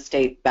as a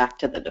state back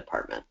to the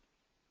department.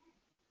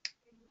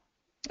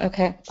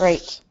 Okay,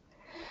 great.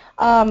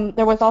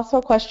 There was also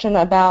a question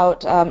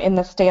about, in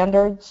the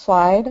standards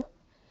slide,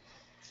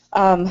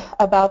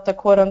 about the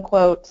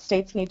quote-unquote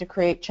states need to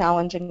create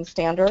challenging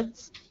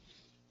standards.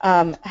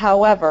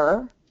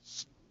 However,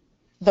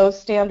 those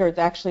standards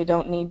actually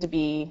don't need to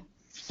be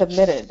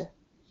submitted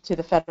to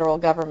the federal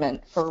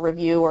government for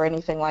review or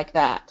anything like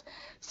that.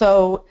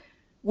 So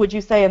would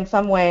you say in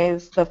some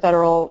ways the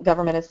federal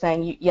government is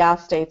saying, yeah,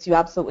 states, you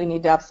absolutely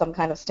need to have some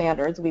kind of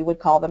standards. We would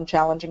call them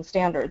challenging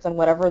standards, and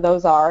whatever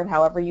those are and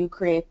however you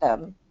create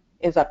them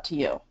is up to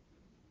you.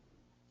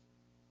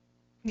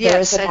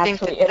 Yes, I think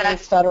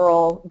that's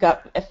federal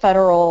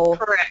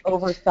correct.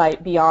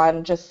 Oversight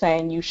beyond just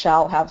saying you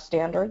shall have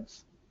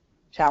standards,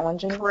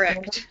 challenging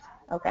correct. Standards?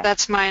 Okay.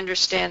 That's my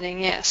understanding,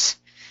 yes.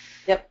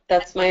 Yep,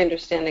 that's my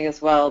understanding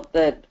as well.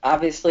 That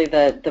obviously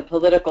the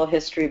political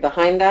history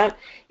behind that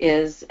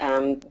is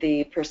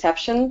the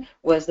perception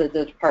was that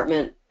the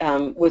department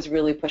was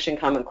really pushing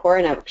Common Core,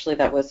 and actually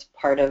that was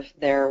part of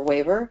their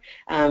waiver.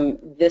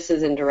 This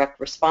is in direct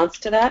response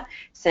to that,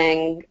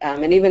 saying,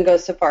 and even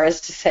goes so far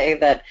as to say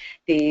that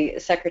the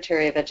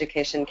Secretary of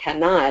Education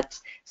cannot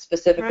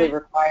specifically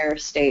require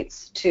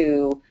states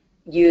to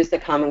use the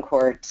Common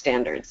Core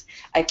standards.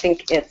 I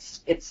think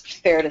it's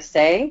fair to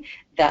say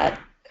that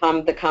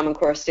the Common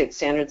Core state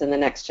standards and the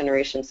next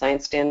generation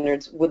science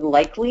standards would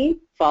likely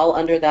fall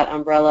under that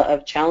umbrella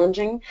of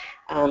challenging,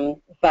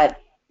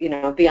 but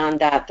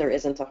beyond that there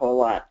isn't a whole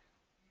lot.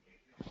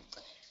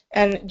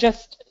 And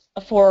just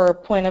for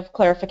point of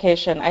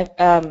clarification,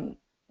 I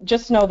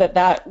just know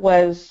that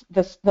was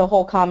the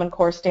whole Common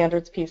Core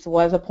standards piece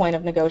was a point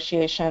of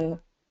negotiation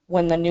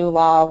when the new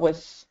law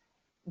was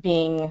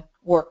being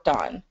worked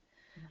on.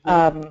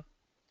 Mm-hmm.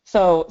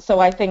 So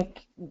I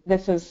think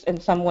this is in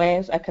some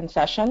ways a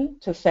concession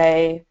to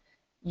say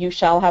you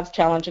shall have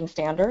challenging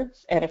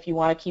standards, and if you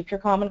want to keep your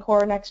Common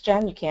Core next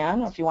gen, you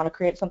can, or if you want to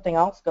create something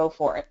else, go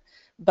for it.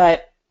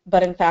 But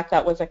in fact,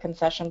 that was a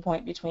concession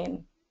point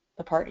between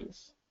the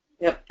parties.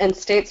 Yep, and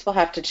states will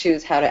have to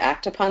choose how to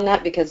act upon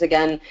that because,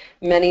 again,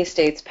 many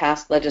states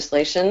passed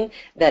legislation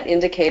that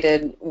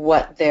indicated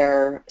what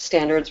their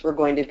standards were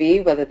going to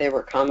be, whether they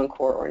were Common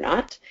Core or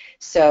not.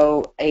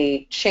 So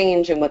a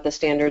change in what the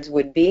standards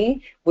would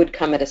be would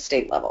come at a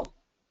state level.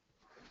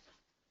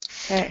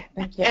 Okay,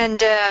 thank you.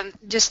 And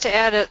just to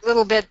add a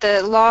little bit,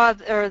 the law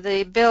or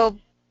the bill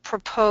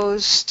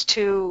proposed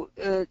to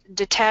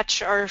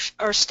detach our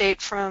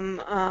state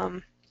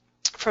from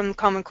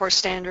Common Core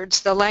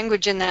standards. The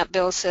language in that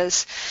bill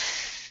says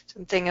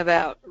something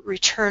about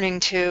returning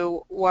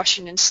to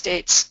Washington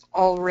State's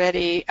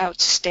already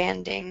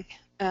outstanding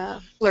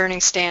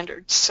learning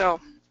standards.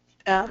 So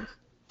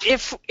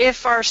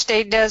if our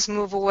state does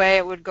move away,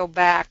 it would go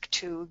back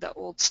to the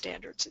old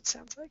standards, it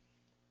sounds like.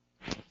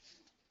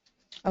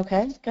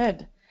 Okay,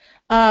 good.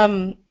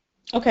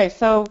 Okay,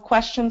 so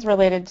questions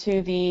related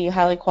to the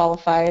highly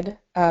qualified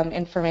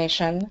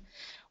information.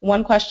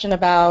 One question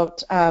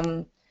about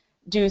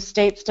do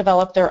states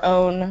develop their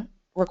own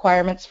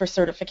requirements for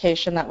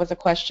certification? That was a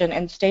question,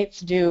 and states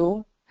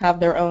do have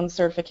their own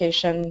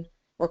certification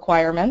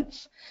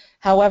requirements.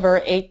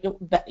 However,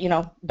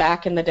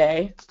 back in the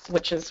day,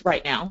 which is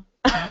right now,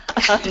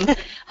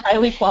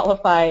 highly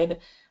qualified,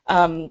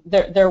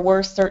 there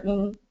were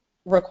certain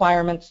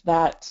requirements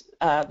that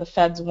the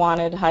feds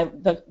wanted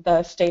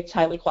the state's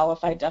highly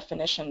qualified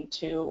definition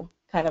to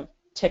kind of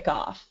tick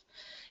off.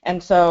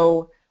 And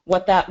so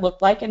what that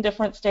looked like in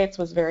different states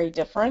was very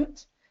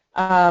different.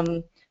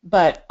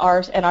 But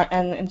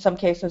and in some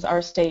cases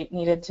our state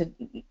needed to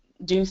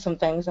do some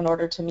things in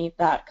order to meet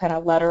that kind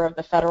of letter of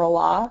the federal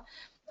law.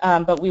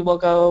 But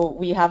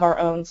we have our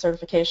own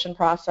certification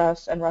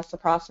process and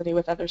reciprocity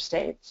with other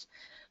states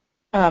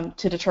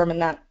to determine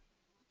that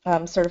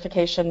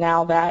certification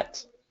now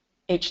that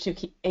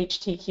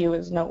HTQ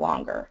is no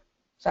longer.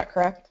 Is that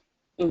correct?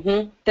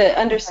 Mm-hmm. The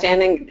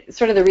understanding,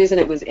 sort of the reason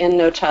it was in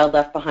No Child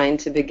Left Behind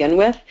to begin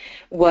with,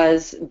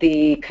 was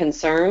the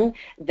concern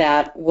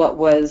that what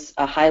was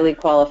a highly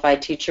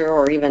qualified teacher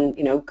or even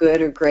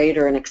good or great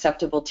or an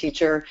acceptable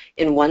teacher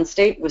in one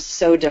state was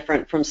so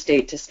different from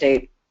state to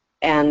state.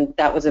 And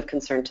that was of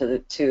concern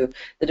to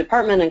the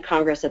department and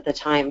Congress at the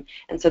time.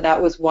 And so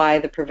that was why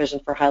the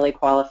provision for highly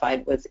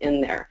qualified was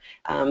in there.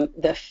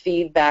 The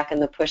feedback and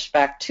the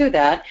pushback to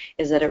that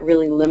is that it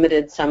really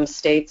limited some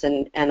states,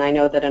 and I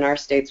know that in our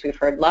states we've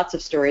heard lots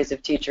of stories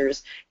of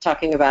teachers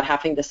talking about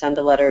having to send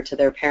a letter to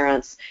their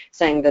parents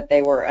saying that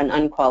they were an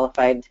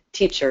unqualified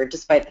teacher,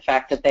 despite the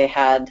fact that they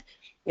had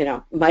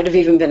might have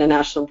even been a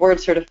national board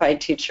certified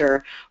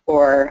teacher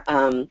or,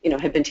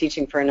 had been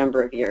teaching for a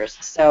number of years.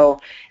 So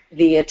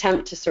the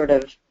attempt to sort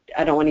of,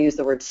 I don't want to use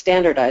the word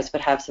standardize,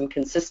 but have some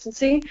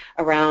consistency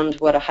around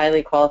what a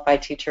highly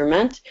qualified teacher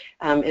meant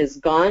is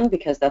gone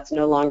because that's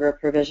no longer a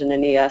provision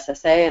in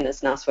ESSA, and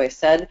as Naswe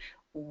said,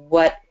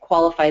 what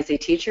qualifies a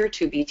teacher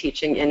to be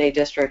teaching in a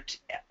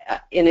district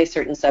in a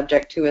certain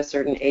subject to a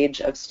certain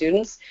age of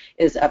students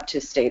is up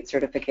to state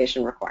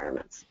certification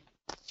requirements.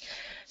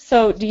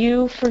 So do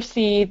you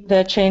foresee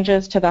the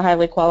changes to the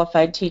highly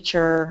qualified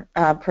teacher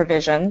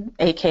provision,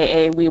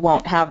 aka we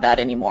won't have that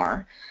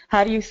anymore?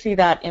 How do you see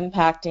that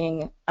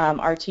impacting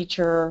our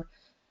teacher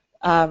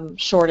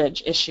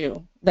shortage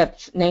issue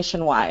that's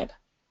nationwide?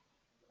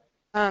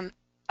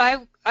 I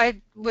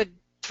would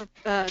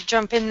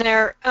jump in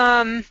there.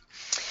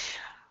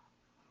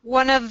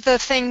 One of the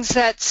things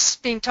that's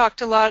being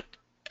talked about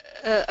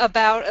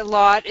a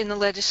lot in the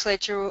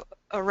legislature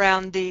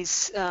around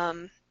these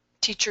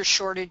teacher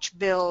shortage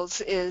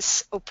bills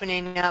is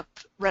opening up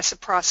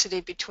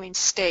reciprocity between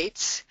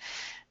states.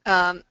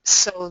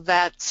 So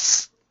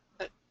that's,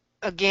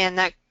 again,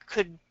 that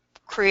could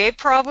create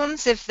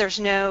problems if there's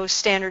no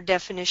standard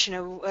definition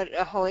of what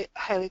a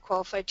highly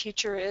qualified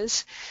teacher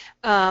is.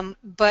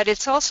 But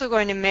it's also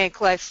going to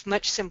make life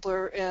much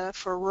simpler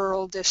for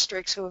rural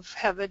districts who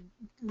have a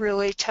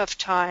really tough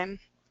time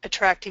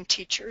attracting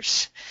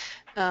teachers.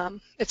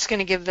 It's going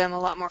to give them a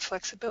lot more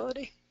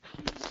flexibility.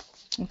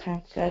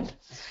 Okay, good.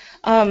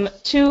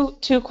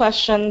 Two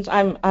questions.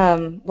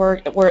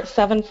 We're at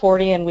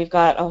 7:40 and we've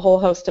got a whole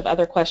host of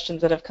other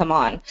questions that have come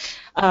on.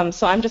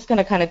 So I'm just going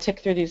to kind of tick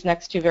through these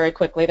next two very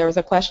quickly. There was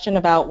a question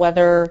about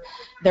whether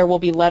there will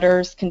be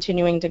letters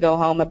continuing to go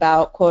home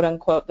about quote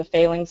unquote the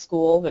failing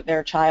school that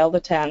their child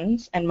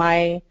attends, and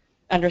my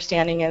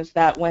understanding is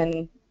that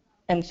when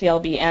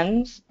NCLB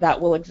ends, that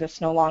will exist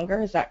no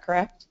longer. Is that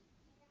correct?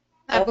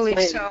 I believe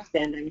so. That's my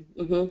understanding.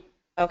 Mm-hmm.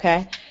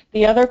 Okay.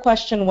 The other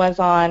question was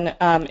on,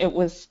 it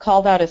was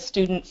called out as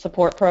student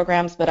support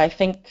programs, but I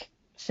think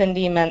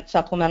Cindy meant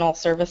supplemental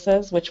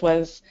services, which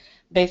was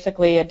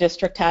basically a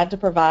district had to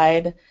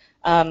provide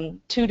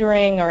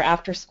tutoring or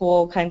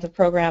after-school kinds of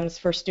programs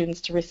for students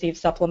to receive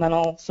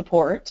supplemental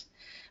support.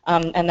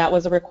 And that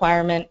was a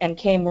requirement and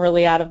came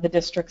really out of the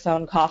district's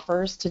own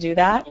coffers to do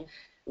that.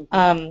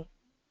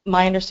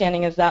 My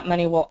understanding is that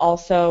money will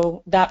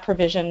also, that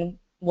provision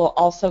will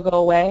also go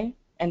away,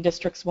 and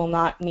districts will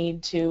not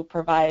need to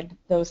provide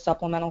those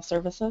supplemental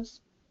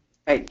services?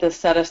 Right, the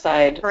set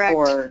aside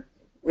for,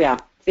 yeah,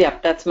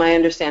 that's my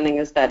understanding,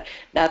 is that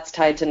that's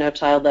tied to No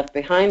Child Left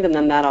Behind, and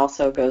then that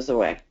also goes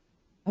away.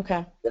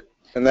 Okay.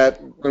 And that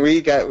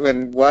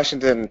when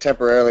Washington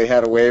temporarily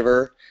had a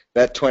waiver,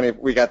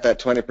 we got that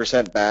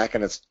 20% back,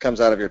 and it comes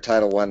out of your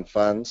Title I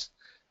funds.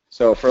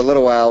 So for a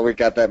little while we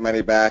got that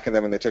money back, and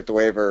then when they took the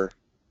waiver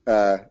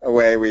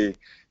away, we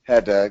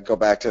had to go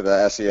back to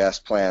the SES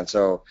plan.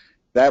 So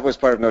that was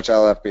part of No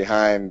Child Left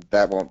Behind.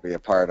 That won't be a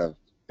part of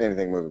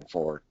anything moving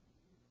forward.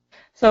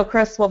 So,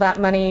 Chris, will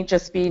that money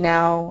just be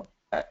now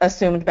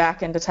assumed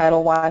back into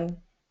Title I?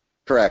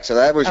 Correct. So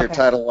that was your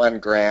Title I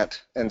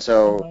grant, and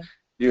so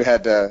you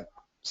had to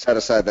set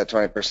aside that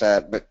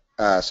 20%, but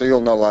so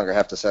you'll no longer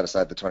have to set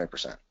aside the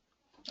 20%.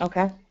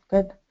 Okay,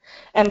 good.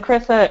 And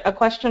Chris, a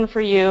question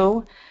for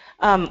you.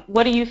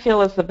 What do you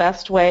feel is the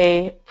best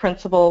way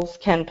principals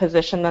can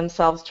position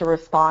themselves to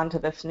respond to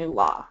this new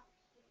law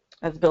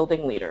as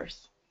building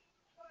leaders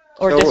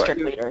or district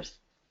leaders?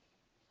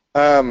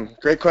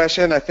 Great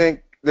question. I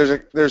think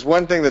there's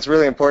one thing that's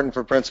really important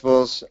for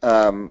principals,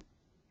 and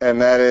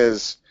that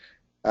is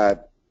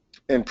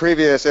in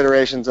previous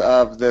iterations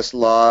of this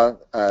law,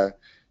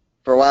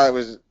 for a while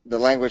the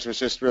language was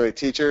just really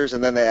teachers,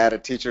 and then they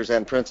added teachers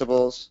and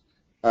principals.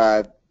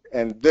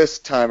 And this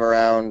time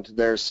around,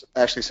 there's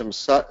actually some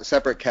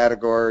separate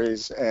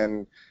categories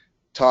and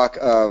talk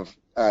of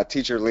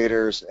teacher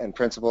leaders and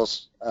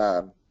principals.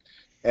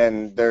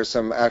 And there's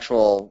some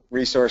actual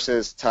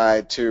resources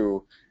tied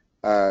to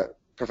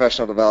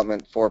professional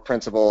development for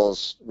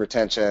principals,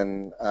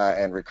 retention,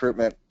 and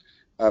recruitment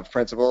of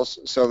principals.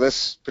 So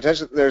there's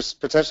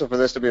potential for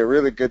this to be a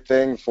really good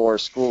thing for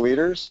school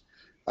leaders.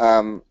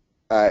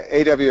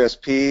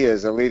 AWSP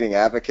is a leading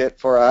advocate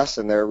for us,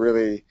 and they're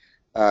really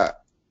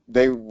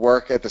they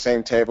work at the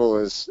same table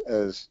as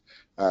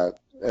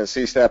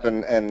CSTEP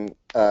and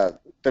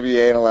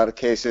WEA in a lot of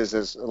cases,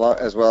 as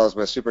well as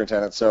with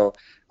superintendents. So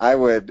I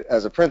would,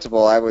 as a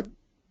principal, I would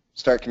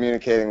start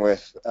communicating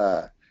with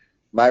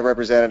my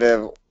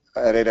representative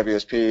at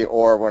AWSP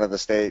or one of the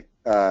state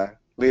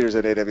leaders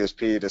at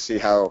AWSP to see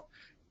how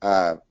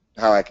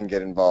I can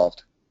get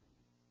involved.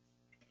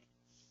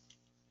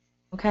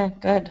 Okay,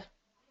 good.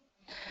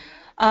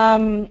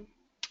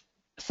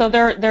 So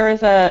there is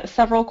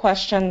several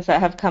questions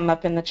that have come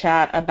up in the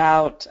chat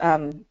about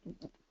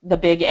the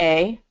big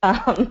A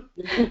assessment.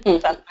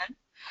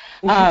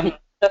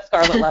 The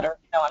scarlet letter.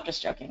 No, I'm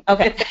just joking.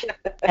 Okay.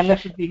 And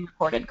this is being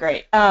recorded.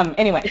 Great.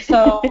 Anyway,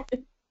 so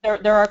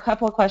there are a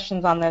couple of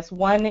questions on this.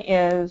 One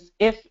is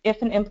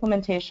if an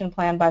implementation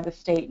plan by the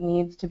state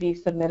needs to be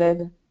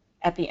submitted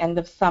at the end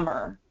of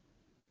summer,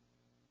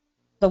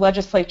 the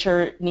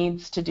legislature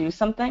needs to do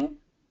something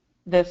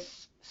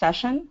this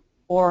session,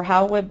 or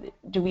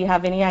do we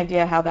have any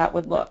idea how that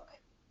would look?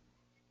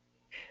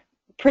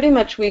 Pretty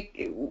much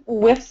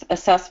with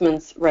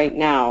assessments right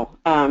now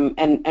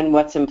and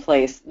what's in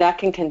place, that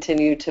can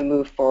continue to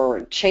move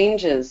forward.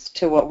 Changes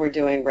to what we're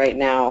doing right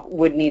now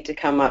would need to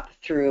come up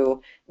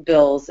through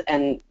bills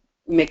and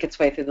make its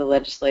way through the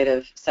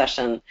legislative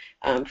session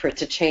for it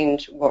to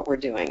change what we're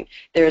doing.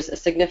 There's a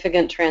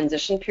significant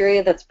transition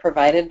period that's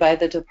provided by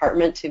the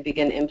department to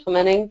begin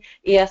implementing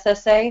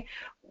ESSA,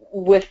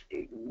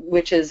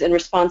 which is in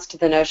response to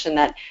the notion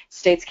that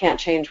states can't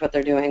change what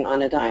they're doing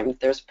on a dime.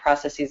 There's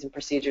processes and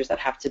procedures that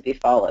have to be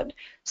followed.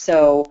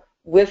 So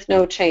with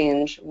no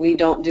change, we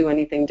don't do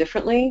anything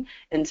differently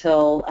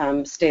until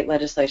state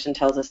legislation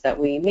tells us that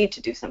we need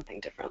to do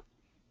something different.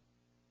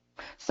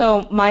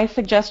 So my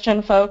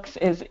suggestion, folks,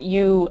 is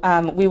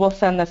we will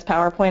send this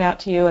PowerPoint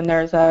out to you, and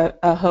there's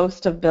a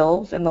host of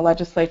bills in the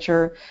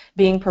legislature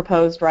being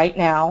proposed right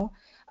now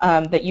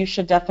that you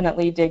should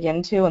definitely dig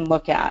into and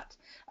look at.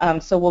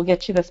 So we'll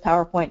get you this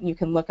PowerPoint and you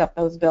can look up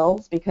those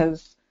bills,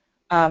 because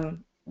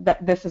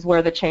that this is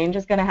where the change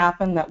is going to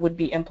happen that would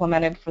be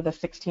implemented for the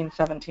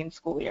 16-17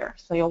 school year.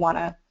 So you'll want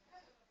to,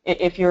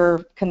 if you're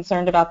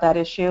concerned about that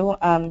issue,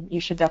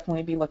 you should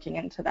definitely be looking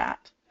into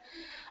that.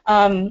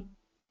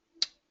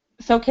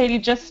 So Katie,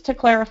 just to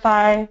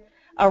clarify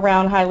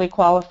around highly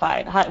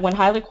qualified, when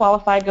highly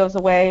qualified goes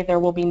away, there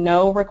will be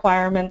no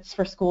requirements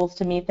for schools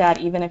to meet that,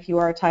 even if you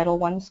are a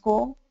Title I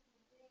school?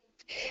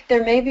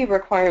 There may be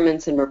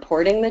requirements in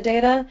reporting the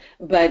data,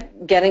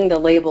 but getting the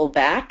label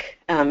back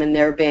and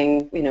there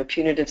being,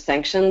 punitive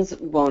sanctions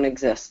won't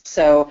exist.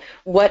 So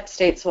what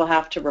states will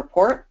have to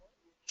report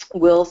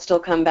will still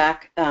come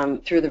back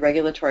through the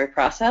regulatory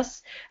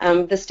process.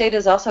 The state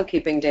is also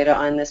keeping data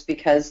on this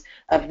because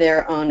of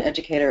their own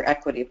educator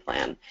equity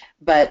plan.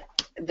 But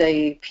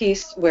the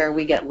piece where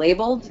we get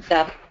labeled,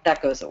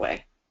 that goes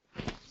away.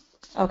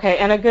 Okay,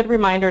 and a good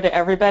reminder to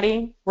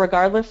everybody,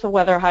 regardless of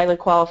whether highly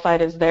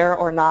qualified is there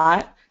or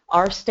not,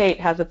 our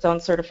state has its own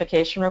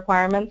certification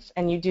requirements,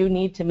 and you do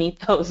need to meet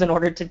those in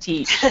order to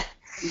teach.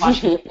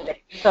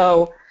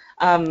 So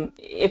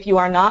if you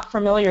are not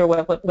familiar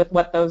with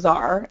what those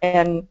are,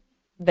 and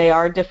they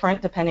are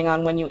different depending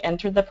on when you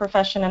entered the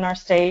profession in our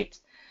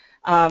state,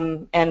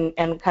 and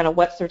kind of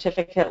what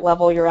certificate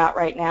level you're at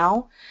right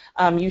now,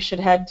 you should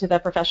head to the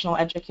Professional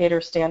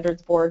Educator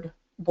Standards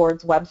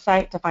Board's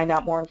website to find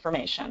out more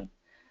information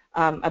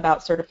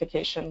about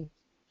certification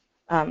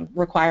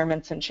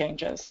requirements and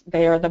changes.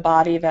 They are the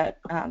body that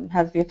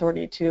has the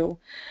authority to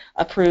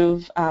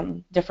approve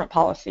different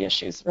policy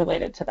issues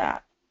related to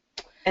that.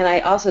 And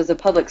I also, as a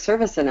public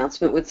service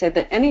announcement, would say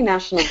that any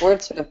national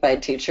board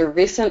certified teacher,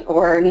 recent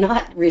or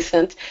not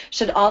recent,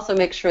 should also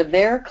make sure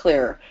they're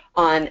clear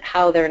on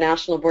how their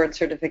national board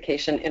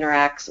certification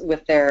interacts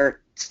with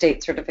their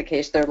state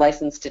certification, their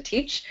license to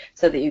teach,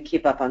 so that you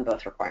keep up on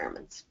both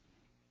requirements.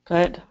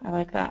 Good, I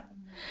like that.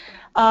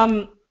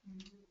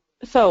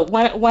 So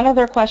one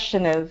other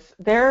question is,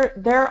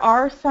 there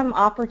are some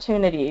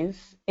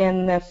opportunities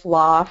in this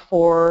law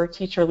for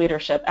teacher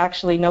leadership.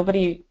 Actually,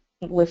 nobody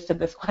listed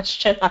this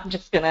question. I'm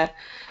just going to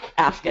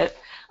ask it.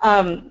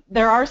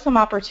 There are some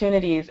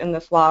opportunities in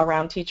this law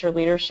around teacher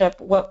leadership.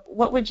 What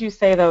would you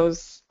say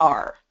those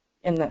are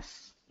in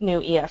this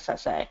new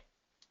ESSA?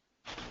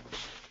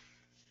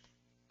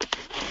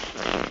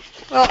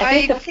 Well,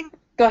 I think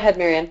go ahead,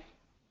 Marianne.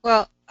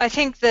 Well, I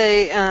think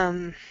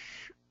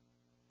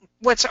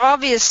what's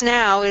obvious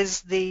now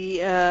is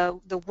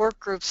the work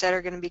groups that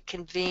are going to be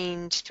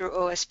convened through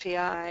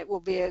OSPI will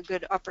be a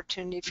good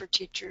opportunity for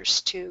teachers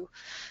to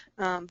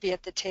be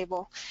at the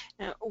table.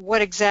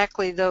 What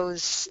exactly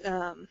those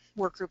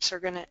work groups are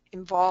going to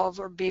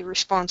involve or be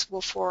responsible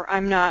for,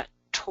 I'm not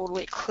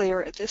totally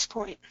clear at this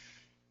point.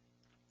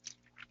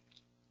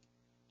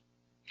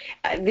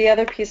 The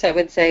other piece I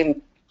would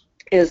say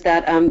is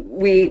that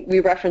we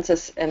reference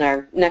this in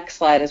our next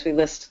slide as we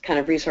list kind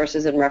of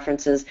resources and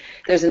references.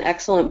 There's an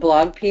excellent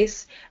blog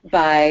piece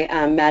by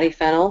Maddie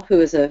Fennell,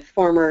 who is a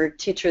former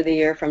Teacher of the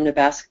Year from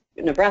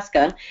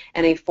Nebraska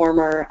and a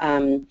former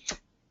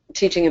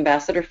Teaching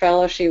Ambassador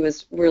Fellow. She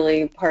was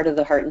really part of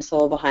the heart and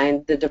soul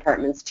behind the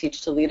department's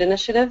Teach to Lead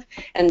initiative,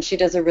 and she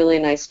does a really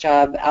nice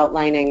job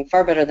outlining,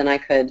 far better than I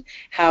could,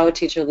 how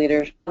teacher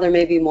leaders, there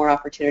may be more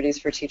opportunities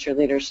for teacher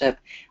leadership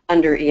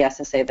under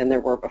ESSA than there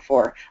were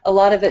before. A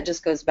lot of it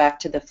just goes back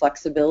to the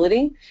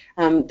flexibility.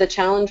 The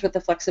challenge with the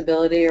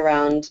flexibility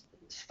around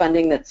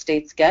funding that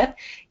states get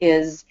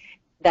is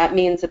that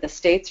means that the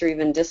states or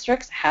even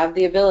districts have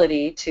the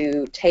ability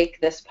to take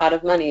this pot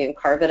of money and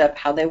carve it up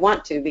how they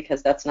want to,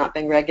 because that's not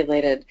being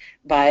regulated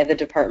by the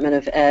Department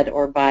of Ed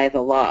or by the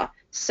law.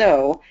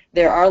 So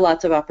there are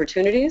lots of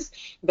opportunities,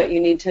 but you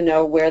need to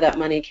know where that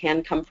money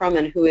can come from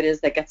and who it is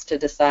that gets to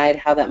decide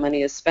how that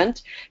money is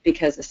spent,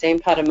 because the same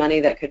pot of money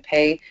that could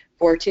pay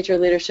for teacher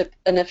leadership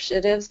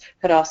initiatives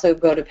could also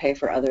go to pay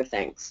for other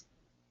things.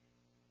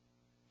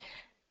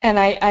 And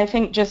I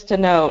think just to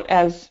note,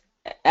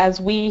 as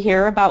we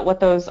hear about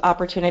what those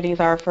opportunities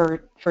are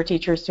for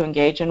teachers to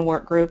engage in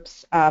work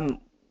groups,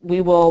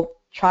 we will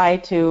try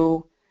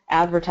to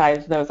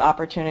advertise those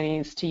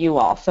opportunities to you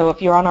all. So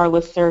if you're on our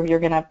listserv, you're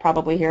going to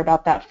probably hear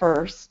about that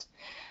first.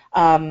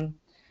 But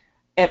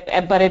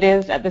it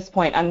is, at this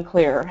point,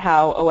 unclear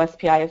how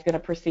OSPI is going to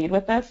proceed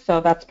with this,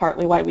 so that's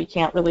partly why we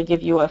can't really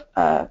give you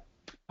a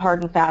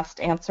hard and fast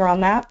answer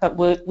on that, but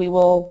we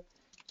will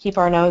keep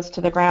our nose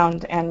to the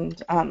ground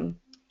and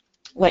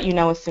let you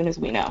know as soon as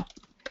we know.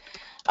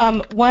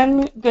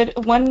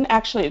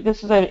 Actually,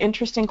 this is an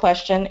interesting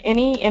question.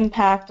 Any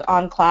impact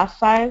on class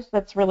size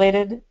that's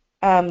related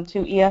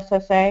to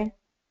ESSA?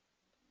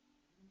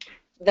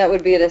 That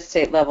would be at a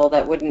state level.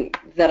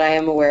 That I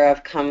am aware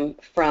of, come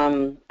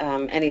from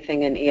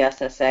anything in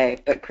ESSA.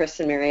 But Chris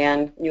and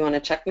Marianne, you want to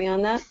check me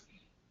on that?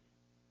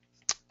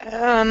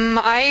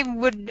 I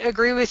would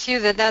agree with you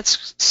that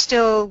that's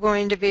still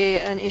going to be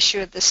an issue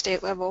at the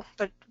state level,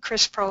 but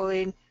Chris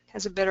probably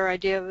has a better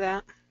idea of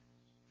that.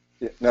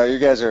 No, you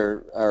guys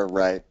are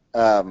right.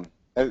 I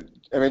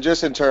mean,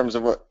 just in terms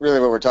of what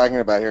we're talking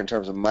about here in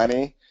terms of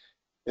money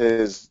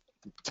is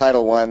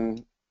Title I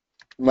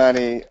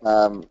money,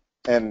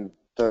 and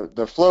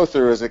the flow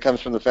through is it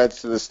comes from the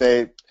feds to the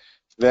state,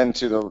 then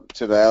to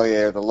the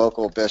LEA or the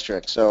local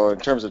district. So in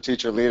terms of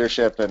teacher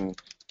leadership and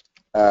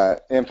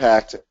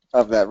impact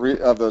of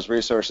those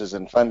resources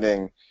and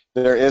funding,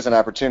 there is an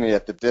opportunity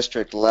at the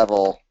district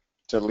level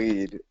to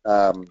lead,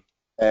 and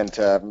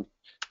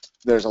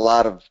there's a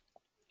lot of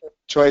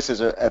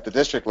choices at the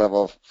district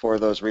level for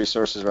those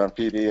resources around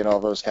PD and all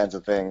those kinds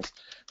of things.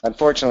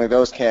 Unfortunately,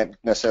 those can't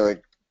necessarily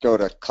go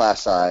to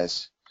class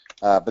size,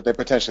 but they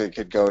potentially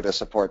could go to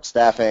support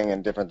staffing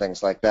and different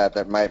things like that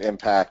that might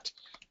impact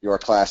your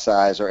class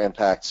size or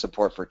impact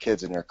support for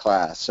kids in your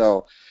class.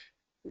 So,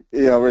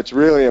 it's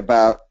really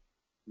about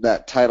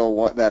that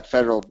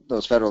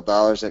those federal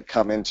dollars that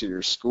come into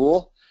your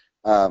school,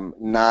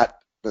 not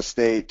the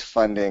state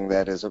funding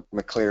that is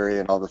McCleary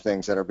and all the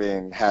things that are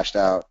being hashed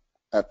out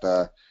at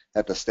the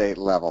state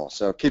level.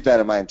 So keep that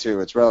in mind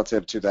too. It's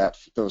relative to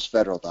those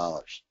federal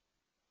dollars.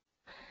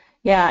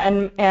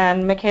 Yeah,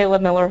 and Michaela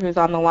Miller, who's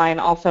on the line,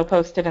 also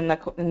posted in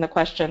the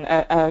question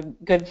a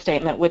good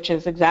statement, which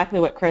is exactly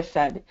what Chris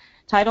said.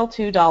 Title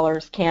II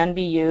dollars can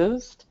be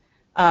used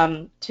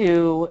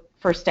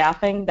for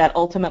staffing that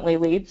ultimately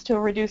leads to a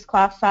reduced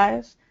class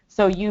size.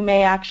 So you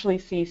may actually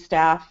see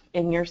staff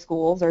in your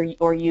schools,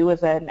 or you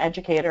as an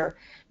educator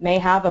may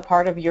have a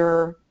part of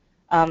your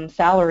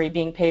salary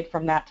being paid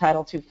from that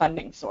Title II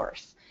funding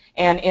source.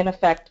 And in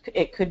effect,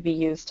 it could be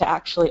used to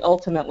actually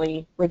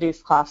ultimately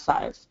reduce class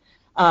size.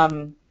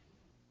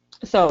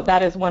 So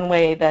that is one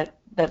way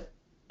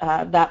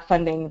that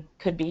funding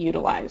could be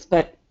utilized.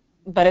 But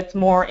it's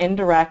more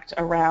indirect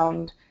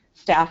around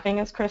staffing,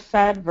 as Chris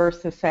said,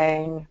 versus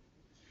saying,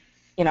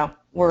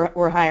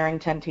 we're hiring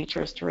 10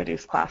 teachers to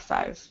reduce class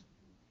size.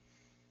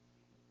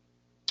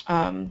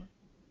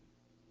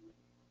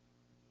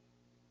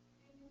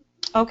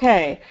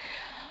 Okay.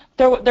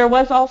 There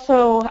was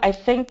also, I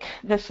think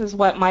this is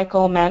what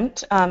Michael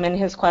meant in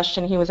his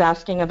question. He was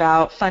asking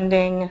about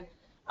funding,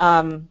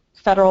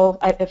 federal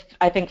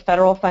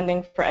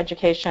funding for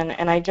education,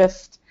 and I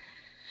just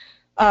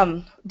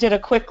did a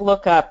quick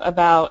lookup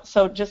about.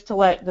 So just to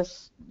let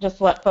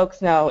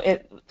folks know,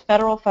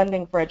 federal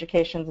funding for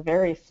education is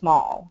very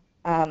small.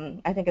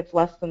 I think it's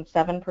less than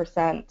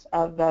 7%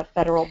 of the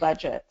federal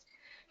budget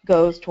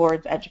goes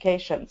towards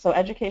education. So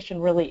education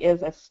really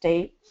is a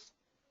state's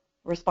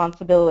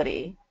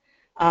responsibility.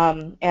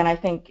 And I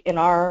think in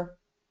our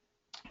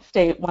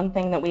state, one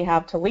thing that we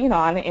have to lean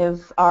on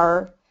is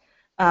our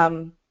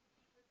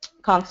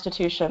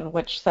Constitution,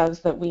 which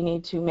says that we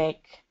need to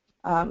make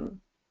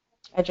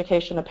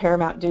education a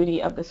paramount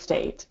duty of the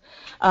state.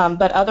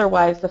 But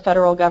otherwise, the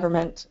federal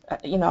government,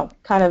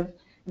 kind of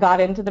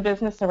got into the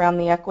business around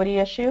the equity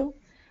issue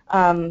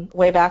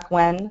way back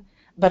when,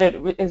 but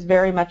it is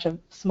very much a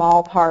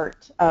small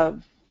part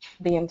of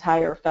the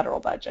entire federal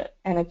budget,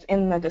 and it's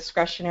in the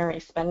discretionary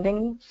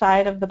spending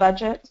side of the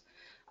budget,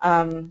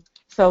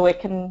 so it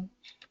can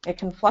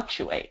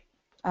fluctuate,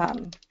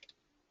 and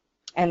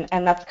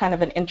that's kind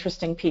of an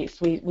interesting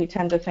piece. We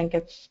tend to think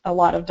it's a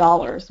lot of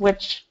dollars,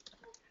 which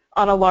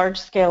on a large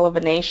scale of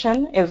a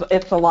nation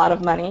it's a lot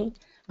of money,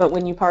 but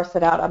when you parse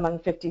it out among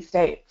 50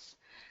 states,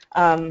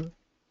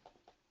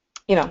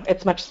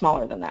 it's much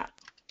smaller than that.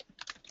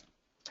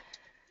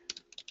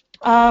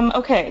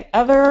 Okay,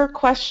 other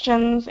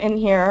questions in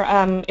here.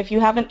 If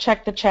you haven't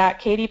checked the chat,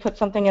 Katie put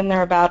something in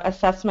there about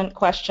assessment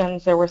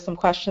questions. There were some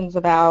questions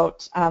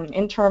about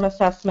interim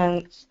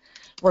assessments,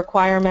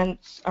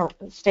 requirements, or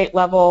state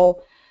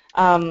level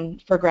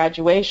for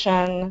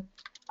graduation.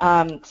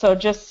 So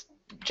just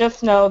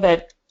know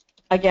that,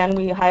 again,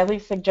 we highly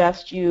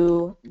suggest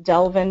you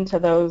delve into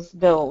those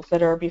bills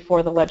that are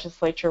before the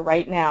legislature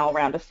right now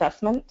around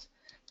assessment.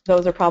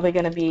 Those are probably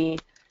going to be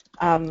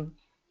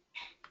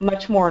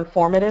much more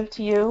informative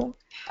to you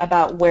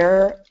about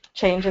where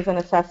changes in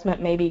assessment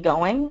may be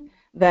going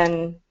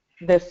than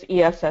this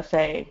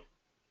ESSA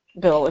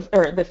bill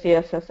or this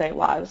ESSA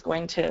law is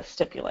going to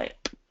stipulate.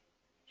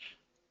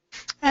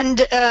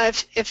 And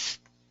if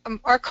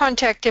our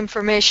contact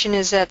information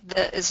is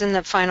in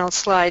the final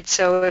slide,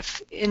 so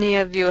if any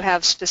of you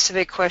have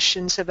specific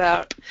questions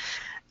about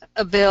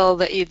a bill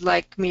that you'd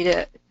like me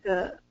to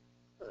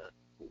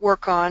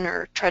work on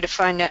or try to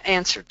find an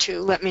answer to,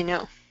 let me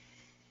know.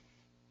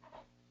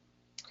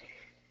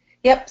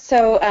 Yep,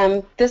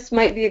 so this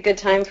might be a good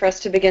time for us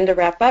to begin to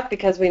wrap up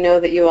because we know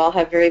that you all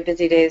have very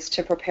busy days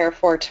to prepare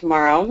for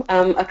tomorrow.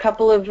 A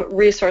couple of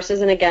resources,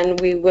 and again,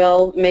 we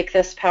will make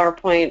this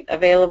PowerPoint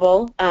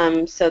available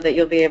so that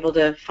you'll be able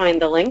to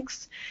find the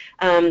links.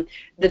 The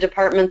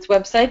department's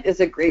website is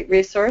a great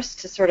resource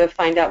to sort of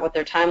find out what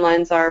their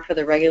timelines are for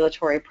the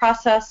regulatory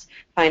process,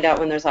 find out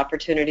when there's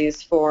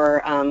opportunities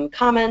for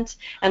comment,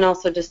 and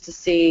also just to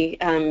see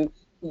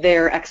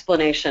their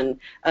explanation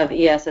of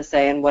ESSA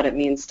and what it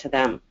means to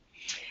them.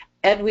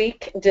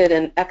 EdWeek did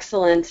an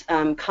excellent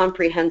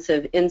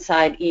comprehensive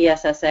inside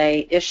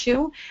ESSA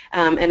issue,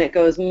 and it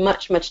goes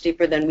much, much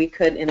deeper than we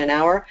could in an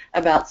hour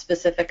about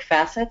specific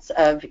facets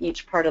of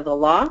each part of the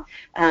law.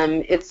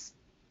 It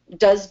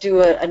does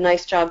do a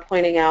nice job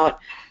pointing out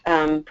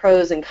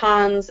pros and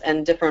cons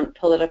and different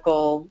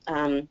political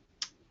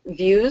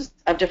views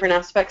of different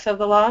aspects of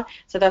the law,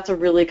 so that's a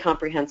really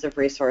comprehensive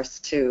resource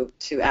to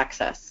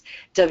access.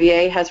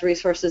 WA has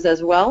resources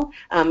as well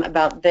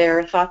about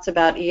their thoughts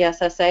about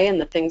ESSA and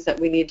the things that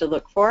we need to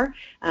look for.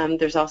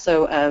 There's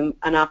also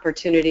an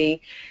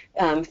opportunity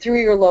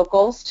through your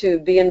locals to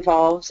be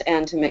involved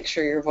and to make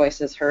sure your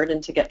voice is heard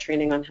and to get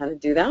training on how to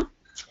do that.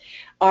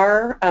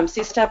 Our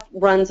CSTEP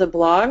runs a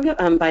blog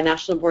by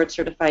National Board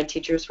Certified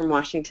Teachers from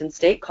Washington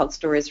State called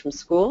Stories from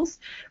Schools.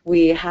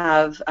 We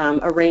have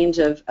a range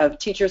of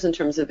teachers in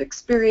terms of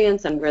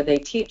experience and where they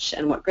teach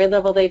and what grade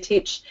level they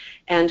teach,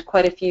 and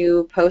quite a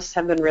few posts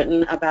have been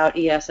written about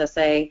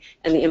ESSA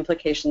and the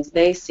implications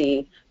they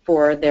see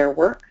for their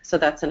work, so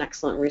that's an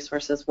excellent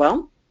resource as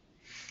well.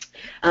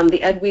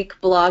 The Ed Week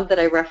blog that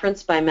I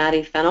referenced by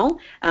Maddie Fennell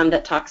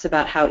that talks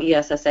about how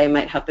ESSA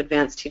might help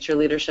advance teacher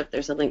leadership,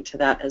 there's a link to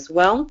that as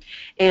well.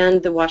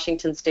 And the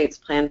Washington State's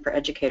Plan for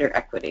Educator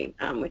Equity,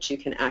 which you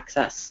can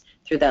access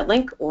through that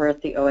link or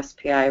at the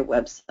OSPI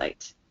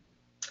website.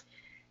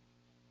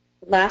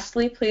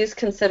 Lastly, please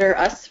consider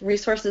us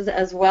resources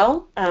as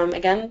well.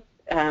 Again,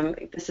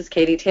 this is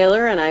Katie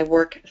Taylor, and I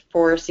work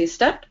for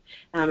CSTEP.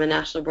 I'm a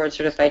National Board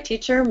Certified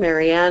Teacher,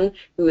 Marianne,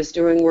 who is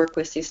doing work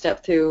with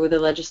CSTEP through the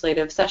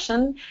legislative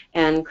session,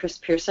 and Chris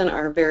Pearson,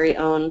 our very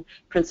own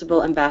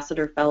Principal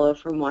Ambassador Fellow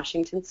from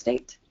Washington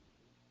State.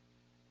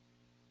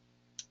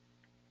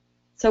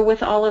 So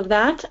with all of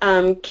that,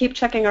 keep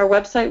checking our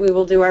website. We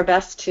will do our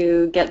best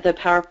to get the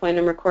PowerPoint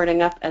and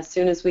recording up as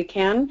soon as we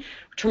can.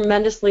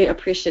 Tremendously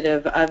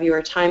appreciative of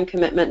your time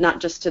commitment, not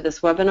just to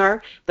this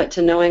webinar, but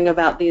to knowing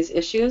about these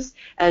issues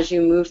as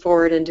you move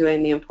forward in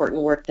doing the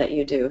important work that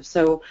you do.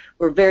 So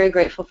we're very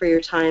grateful for your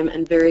time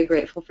and very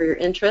grateful for your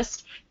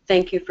interest.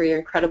 Thank you for your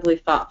incredibly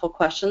thoughtful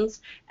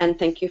questions, and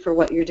thank you for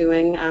what you're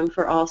doing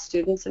for all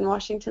students in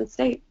Washington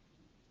State.